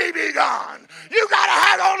battle with a BB gun. You got to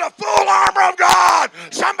have on the full armor of God.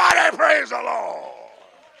 Somebody praise the Lord.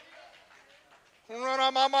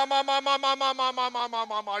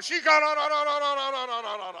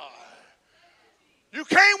 You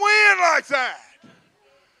can't win like that.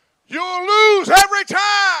 You'll lose every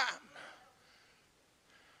time.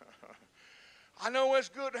 I know it's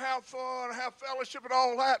good to have fun, have fellowship and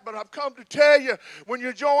all that, but I've come to tell you, when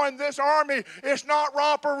you join this army, it's not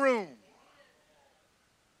romper room.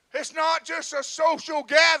 It's not just a social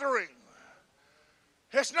gathering.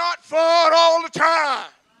 It's not fun all the time.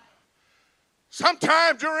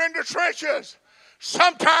 Sometimes you're in the trenches.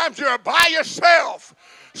 Sometimes you're by yourself.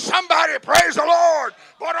 Somebody praise the Lord.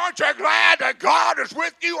 But aren't you glad that God is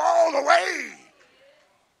with you all the way?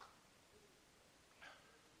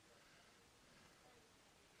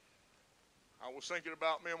 I was thinking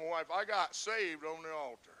about me and my wife. I got saved on the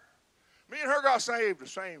altar. Me and her got saved the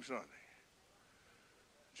same Sunday.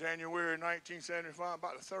 January 1975,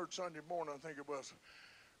 about the 3rd Sunday morning, I think it was,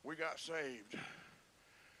 we got saved.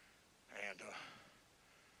 And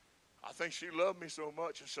I think she loved me so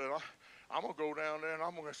much and said, I'm going to go down there and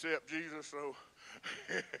I'm going to accept Jesus. So,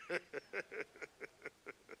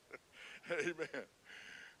 amen.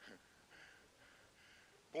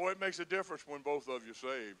 Boy, it makes a difference when both of you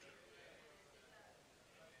saved.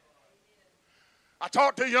 I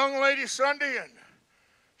talked to a young lady Sunday, and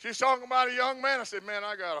she's talking about a young man. I said, man,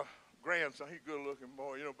 I got a grandson. He's a good-looking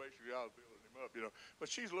boy. You know, basically I was building him up, you know. But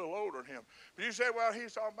she's a little older than him. But you say, well,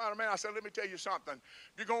 he's talking about a man. I said, let me tell you something.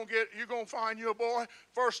 You're going to find you a boy.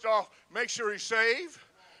 First off, make sure he's saved,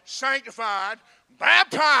 sanctified,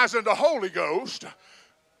 baptized in the Holy Ghost.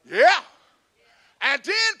 Yeah. And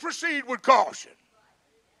then proceed with caution.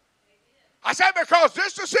 I said, because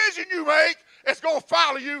this decision you make is going to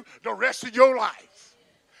follow you the rest of your life.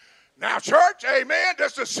 Now, church, amen,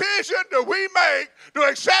 this decision that we make to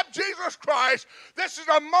accept Jesus Christ, this is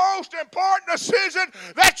the most important decision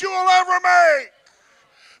that you will ever make.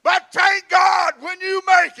 But thank God when you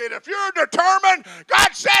make it, if you're determined, God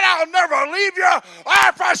said, I'll never leave you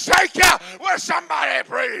or forsake you. Will somebody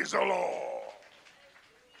praise the Lord?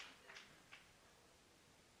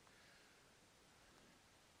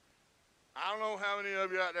 I don't know how many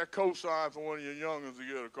of you out there co-signed for one of your youngins to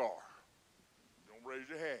get a car. Don't raise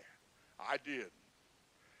your hand. I did.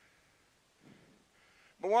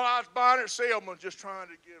 But when I was buying it, salesman just trying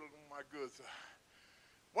to get my goods.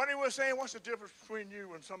 What he was saying, what's the difference between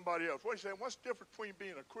you and somebody else? What he saying, what's the difference between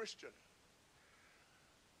being a Christian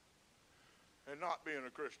and not being a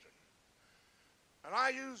Christian? And I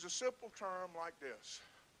use a simple term like this.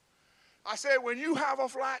 I said, when you have a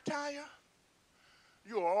flat tire,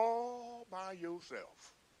 you're all by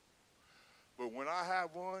yourself. But when I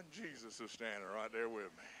have one, Jesus is standing right there with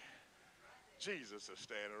me. Jesus is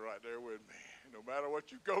standing right there with me. No matter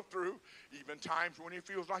what you go through, even times when he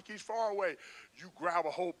feels like he's far away, you grab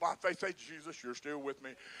a hold by faith, say, Jesus, you're still with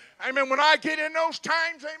me. Amen. When I get in those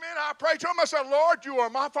times, amen, I pray to him, I say, Lord, you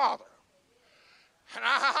are my Father. And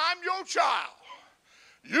I'm your child.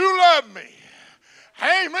 You love me.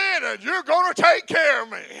 Amen. And you're going to take care of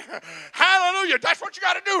me. Hallelujah. That's what you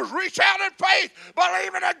got to do is reach out in faith,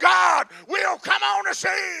 believing that God will come on the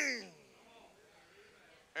scene.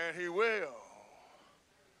 And he will.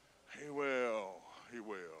 He will. He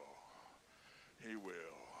will. He will.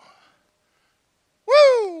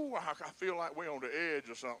 Woo! I feel like we're on the edge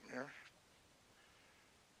of something here.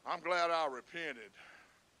 I'm glad I repented.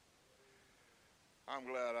 I'm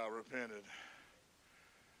glad I repented.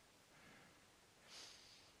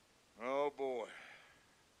 Oh, boy.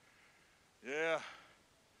 Yeah.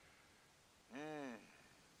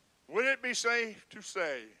 Would it be safe to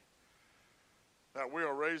say that we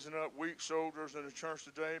are raising up weak soldiers in the church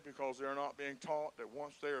today because they're not being taught that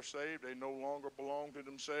once they are saved, they no longer belong to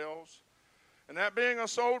themselves? And that being a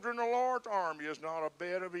soldier in the Lord's army is not a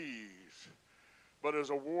bed of ease, but is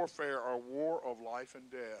a warfare, a war of life and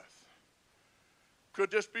death. Could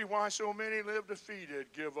this be why so many live defeated,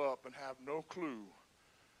 give up, and have no clue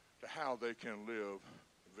to how they can live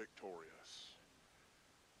victorious?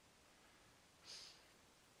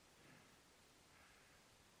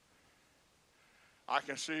 I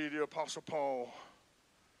can see the Apostle Paul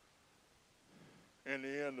in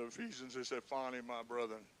the end of Ephesians. He said, finally, my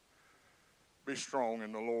brethren, be strong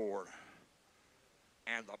in the Lord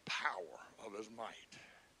and the power of his might.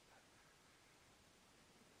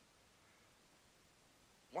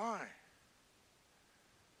 Why?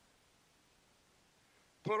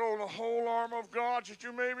 Put on the whole armor of God that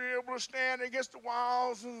you may be able to stand against the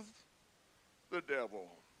wiles of the devil.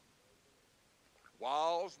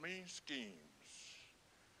 Wiles means schemes.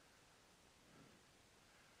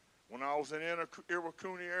 When I was in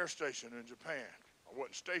Iwakuni Air Station in Japan, I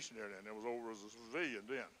wasn't stationed there then. It was over as a civilian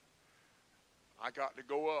then. I got to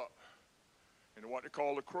go up into what they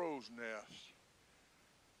call the crow's nest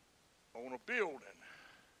on a building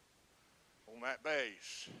on that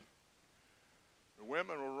base. The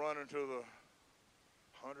women were running to the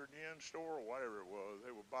 100-yen store or whatever it was.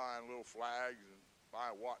 They were buying little flags and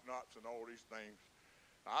buying whatnots and all these things.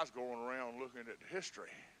 I was going around looking at the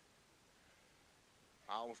history.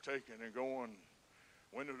 I was taking and going,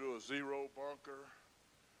 went into a zero bunker.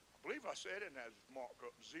 I believe I said it, and that mark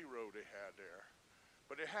up zero they had there.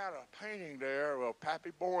 But they had a painting there of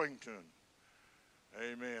Pappy Boyington.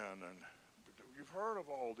 Amen. And you've heard of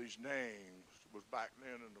all these names. It was back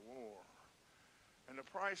then in the war. And the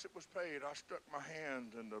price that was paid, I stuck my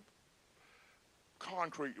hand and the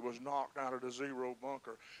concrete was knocked out of the zero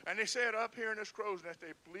bunker. And they said up here in this crow's nest,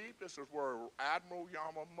 they believed this was where Admiral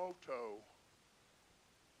Yamamoto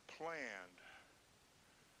planned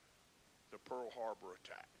the Pearl Harbor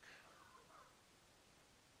attack.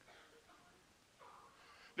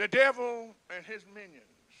 The devil and his minions,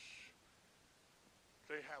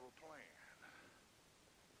 they have a plan.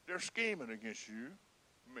 They're scheming against you,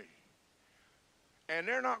 me. And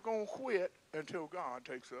they're not going to quit until God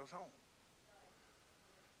takes us home.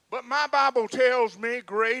 But my Bible tells me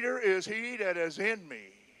greater is he that is in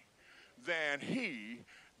me than he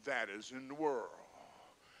that is in the world.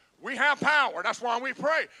 We have power. That's why we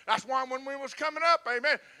pray. That's why when we was coming up,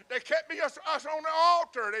 amen, they kept us on the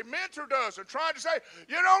altar. They mentored us and tried to say,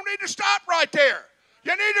 you don't need to stop right there.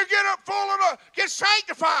 You need to get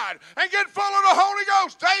sanctified and get full of the Holy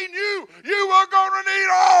Ghost. They knew you were going to need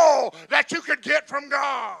all that you could get from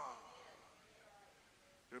God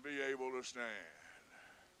to be able to stand.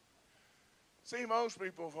 See, most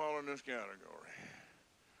people fall in this category.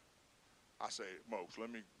 I say most,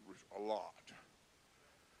 a lot.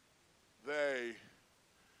 They've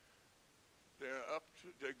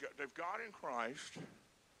got in Christ,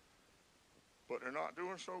 but they're not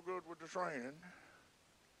doing so good with the training.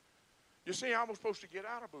 You see, I was supposed to get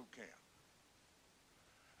out of boot camp,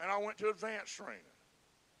 and I went to advanced training.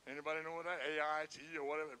 Anybody know what that AIT or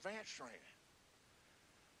whatever? Advanced training.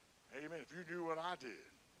 Amen. If you knew what I did,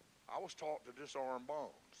 I was taught to disarm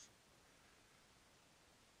bombs.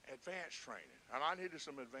 Advanced training, and I needed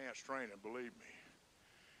some advanced training. Believe me.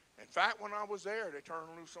 In fact, when I was there, they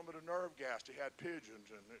turned loose some of the nerve gas. They had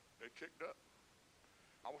pigeons, and they kicked up.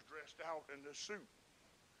 I was dressed out in this suit.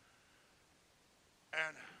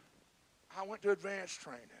 And I went to advanced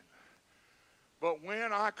training. But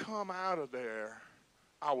when I come out of there,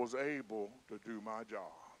 I was able to do my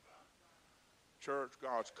job. Church,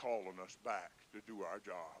 God's calling us back to do our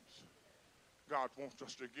jobs. God wants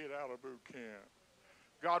us to get out of boot camp.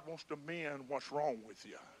 God wants to mend what's wrong with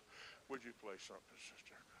you. Would you play something,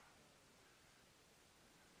 sister?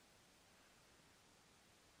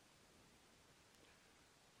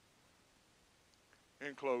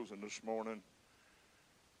 In closing this morning,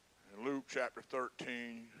 in Luke chapter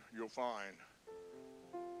 13, you'll find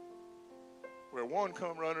where one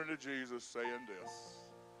come running to Jesus saying this,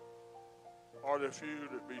 are there few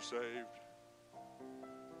that be saved?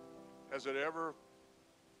 Has it ever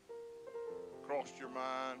crossed your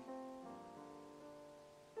mind?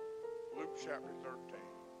 Luke chapter 13.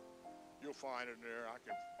 You'll find it there. I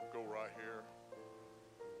can go right here.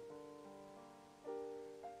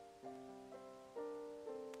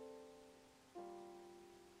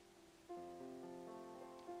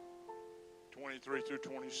 (23 through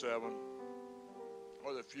 27)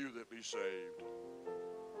 are the few that be saved.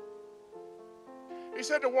 He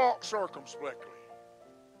said to walk circumspectly.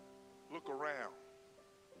 Look around.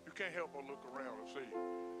 You can't help but look around and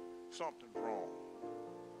see something's wrong.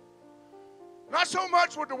 Not so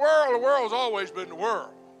much with the world. The world's always been the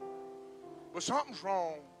world. But something's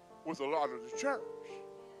wrong with a lot of the church.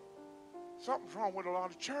 Something's wrong with a lot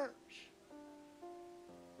of church.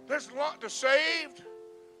 There's a lot the saved.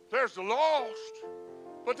 There's the lost.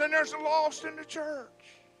 But then there's the lost in the church.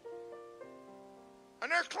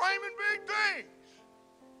 And they're claiming big things.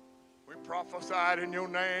 We prophesied in your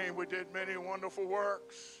name. We did many wonderful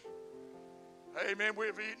works. Amen.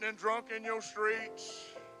 We've eaten and drunk in your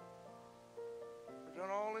streets. We've done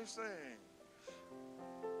all these things.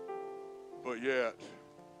 But yet,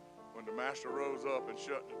 when the master rose up and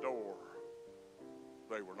shut the door,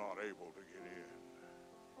 they were not able to get in.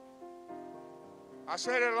 I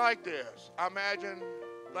said it like this. I imagine,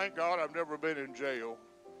 thank God I've never been in jail.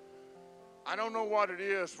 I don't know what it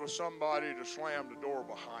is for somebody to slam the door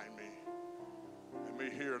behind me and me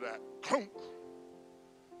hear that clunk.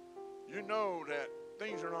 You know that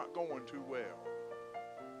things are not going too well.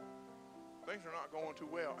 Things are not going too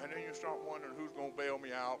well. And then you start wondering who's going to bail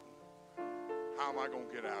me out. How am I going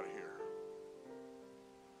to get out of here?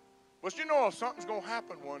 But you know, if something's going to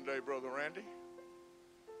happen one day, Brother Randy,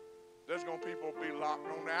 there's going to people be locked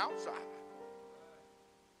on the outside.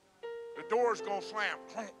 The door's going to slam.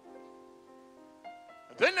 Clunk.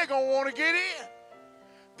 And then they're going to want to get in.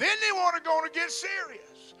 Then they want to go to get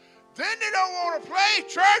serious. Then they don't want to play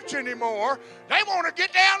church anymore. They want to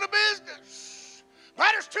get down to business.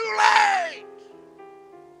 But it's too late.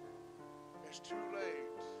 It's too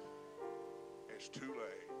late. It's too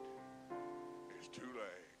late. It's too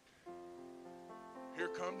late. Here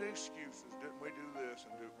come the excuses. Didn't we do this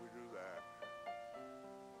and didn't we do that?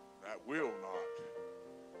 That will not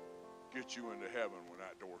get you into heaven when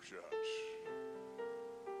that door shuts.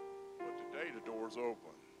 But today the door's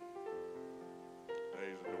open.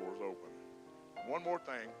 Today's the door's open. One more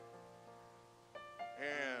thing.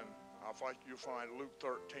 And I think you'll find Luke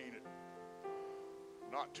 13,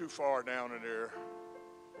 not too far down in there.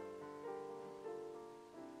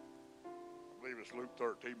 I believe it's Luke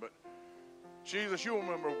 13, but Jesus, you'll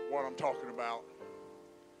remember what I'm talking about.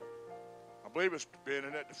 I believe it's been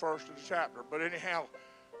in at the first of the chapter. But anyhow,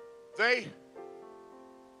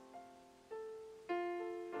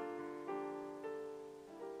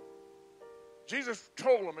 Jesus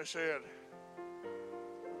told them, he said,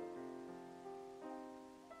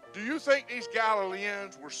 do you think these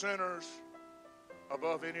Galileans were sinners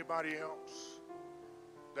above anybody else?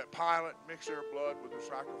 That Pilate mixed their blood with the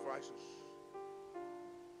sacrifices?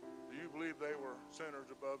 Do you believe they were sinners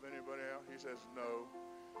above anybody else? He says, no.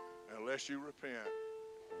 Unless you repent,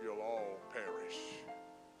 you'll all perish.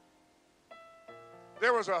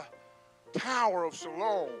 There was a tower of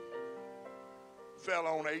Siloam, fell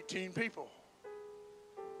on 18 people.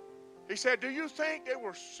 He said, do you think they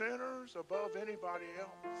were sinners above anybody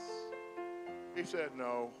else? He said,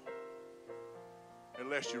 no.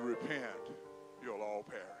 Unless you repent, you'll all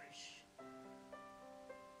perish.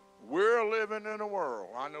 We're living in a world.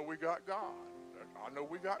 I know we got God. I know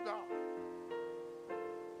we got God.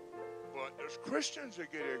 But there's Christians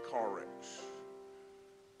that get in car wrecks.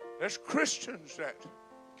 There's Christians that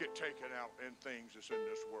get taken out in things that's in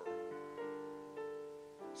this world.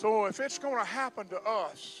 So if it's going to happen to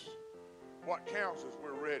us, what counts is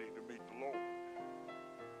we're ready to meet the Lord.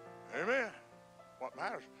 Amen. What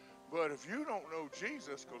matters. But if you don't know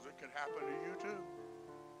Jesus, because it can happen to you too.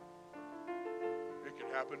 It can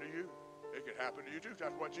happen to you. It can happen to you too.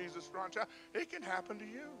 That's what Jesus is trying to tell. It can happen to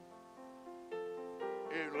you.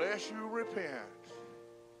 Unless you repent,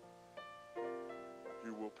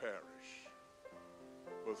 you will perish.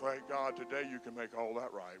 But thank God today you can make all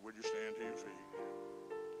that right. Would you stand to your feet?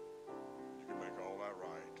 You can make all that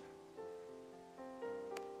right.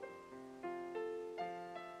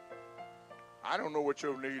 I don't know what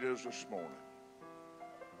your need is this morning.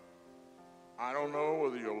 I don't know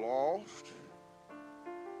whether you're lost,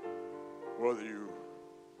 whether you,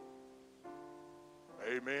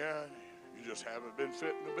 amen, you just haven't been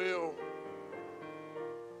fitting the bill,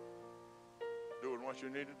 doing what you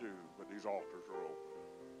need to do, but these altars are open.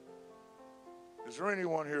 Is there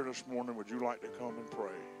anyone here this morning, would you like to come and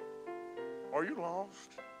pray? Are you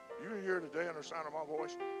lost? You here today under the sound of my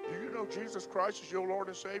voice? Do you know Jesus Christ is your Lord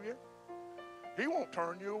and Savior? He won't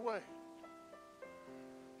turn you away.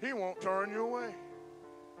 He won't turn you away.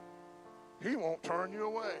 He won't turn you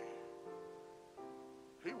away.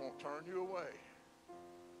 He won't turn you away.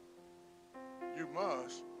 You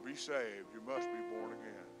must be saved. You must be born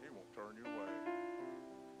again. He won't turn you away.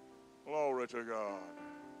 Glory to God.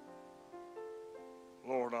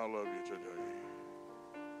 Lord, I love you today.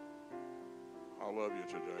 I love you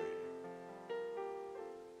today.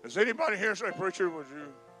 Does anybody here say, preacher, would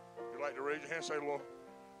you like to raise your hand and say, Lord,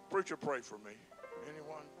 preacher, pray for me?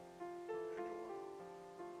 Anyone?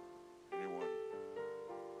 Anyone?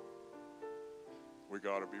 We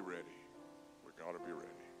got to be ready. We got to be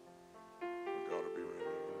ready. We got to be ready.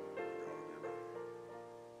 We got to be ready.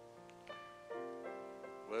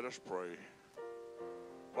 Let us pray.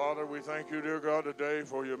 Father, we thank you, dear God, today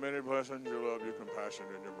for your many blessings, your love, your compassion,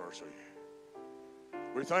 and your mercy.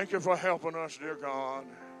 We thank you for helping us, dear God.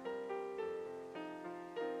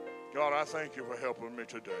 God, I thank you for helping me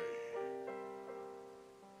today.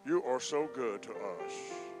 You are so good to us.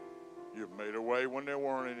 You've made a way when there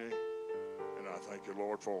weren't any, and I thank you,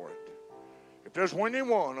 Lord, for it. If there's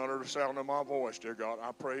anyone under the sound of my voice, dear God,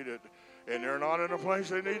 I pray that, and they're not in a place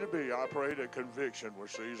they need to be, I pray that conviction will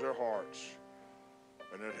seize their hearts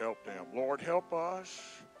and it help them. Lord, help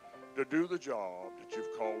us to do the job that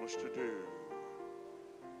you've called us to do.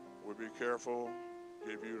 We'll be careful,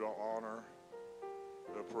 give you the honor,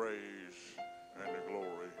 the praise, and the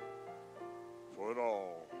glory for it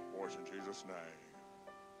all. Boys, in Jesus' name,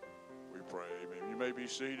 we pray. Amen. You may be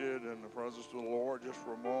seated in the presence of the Lord just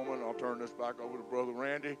for a moment. I'll turn this back over to Brother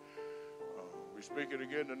Randy. We'll be speaking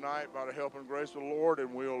again tonight by the help and grace of the Lord,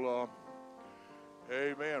 and we'll,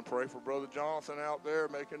 amen, pray for Brother Jonathan out there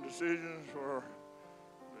making decisions for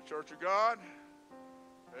the Church of God.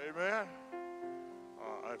 Amen.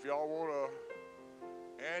 If y'all want to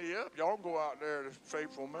ante up, y'all can go out there as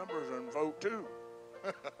faithful members and vote too.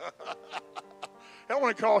 It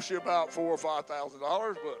only costs you about $4,000 or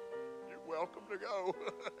 $5,000, but you're welcome to go.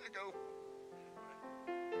 Go.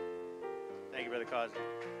 Thank you, Brother Cosby.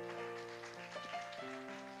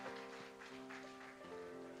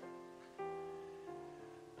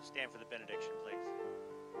 Stand for the benediction, please.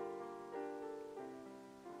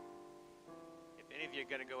 If any of you are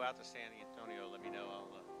going to go out to San Antonio, let me know.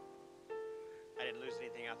 I didn't lose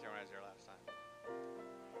anything out there when I was there last time.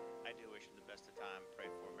 I do wish him the best of time. Pray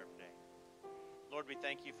for him every day. Lord, we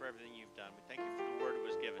thank you for everything you've done. We thank you for the word that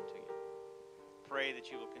was given to you. Pray that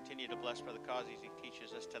you will continue to bless Brother Cosby as he teaches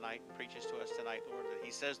us tonight and preaches to us tonight, Lord, that he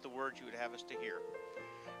says the words you would have us to hear.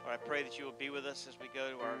 Lord, I pray that you will be with us as we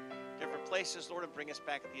go to our different places, Lord, and bring us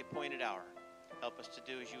back at the appointed hour. Help us to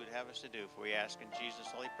do as you would have us to do, for we ask in Jesus'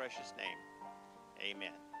 holy precious name.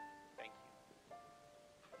 Amen.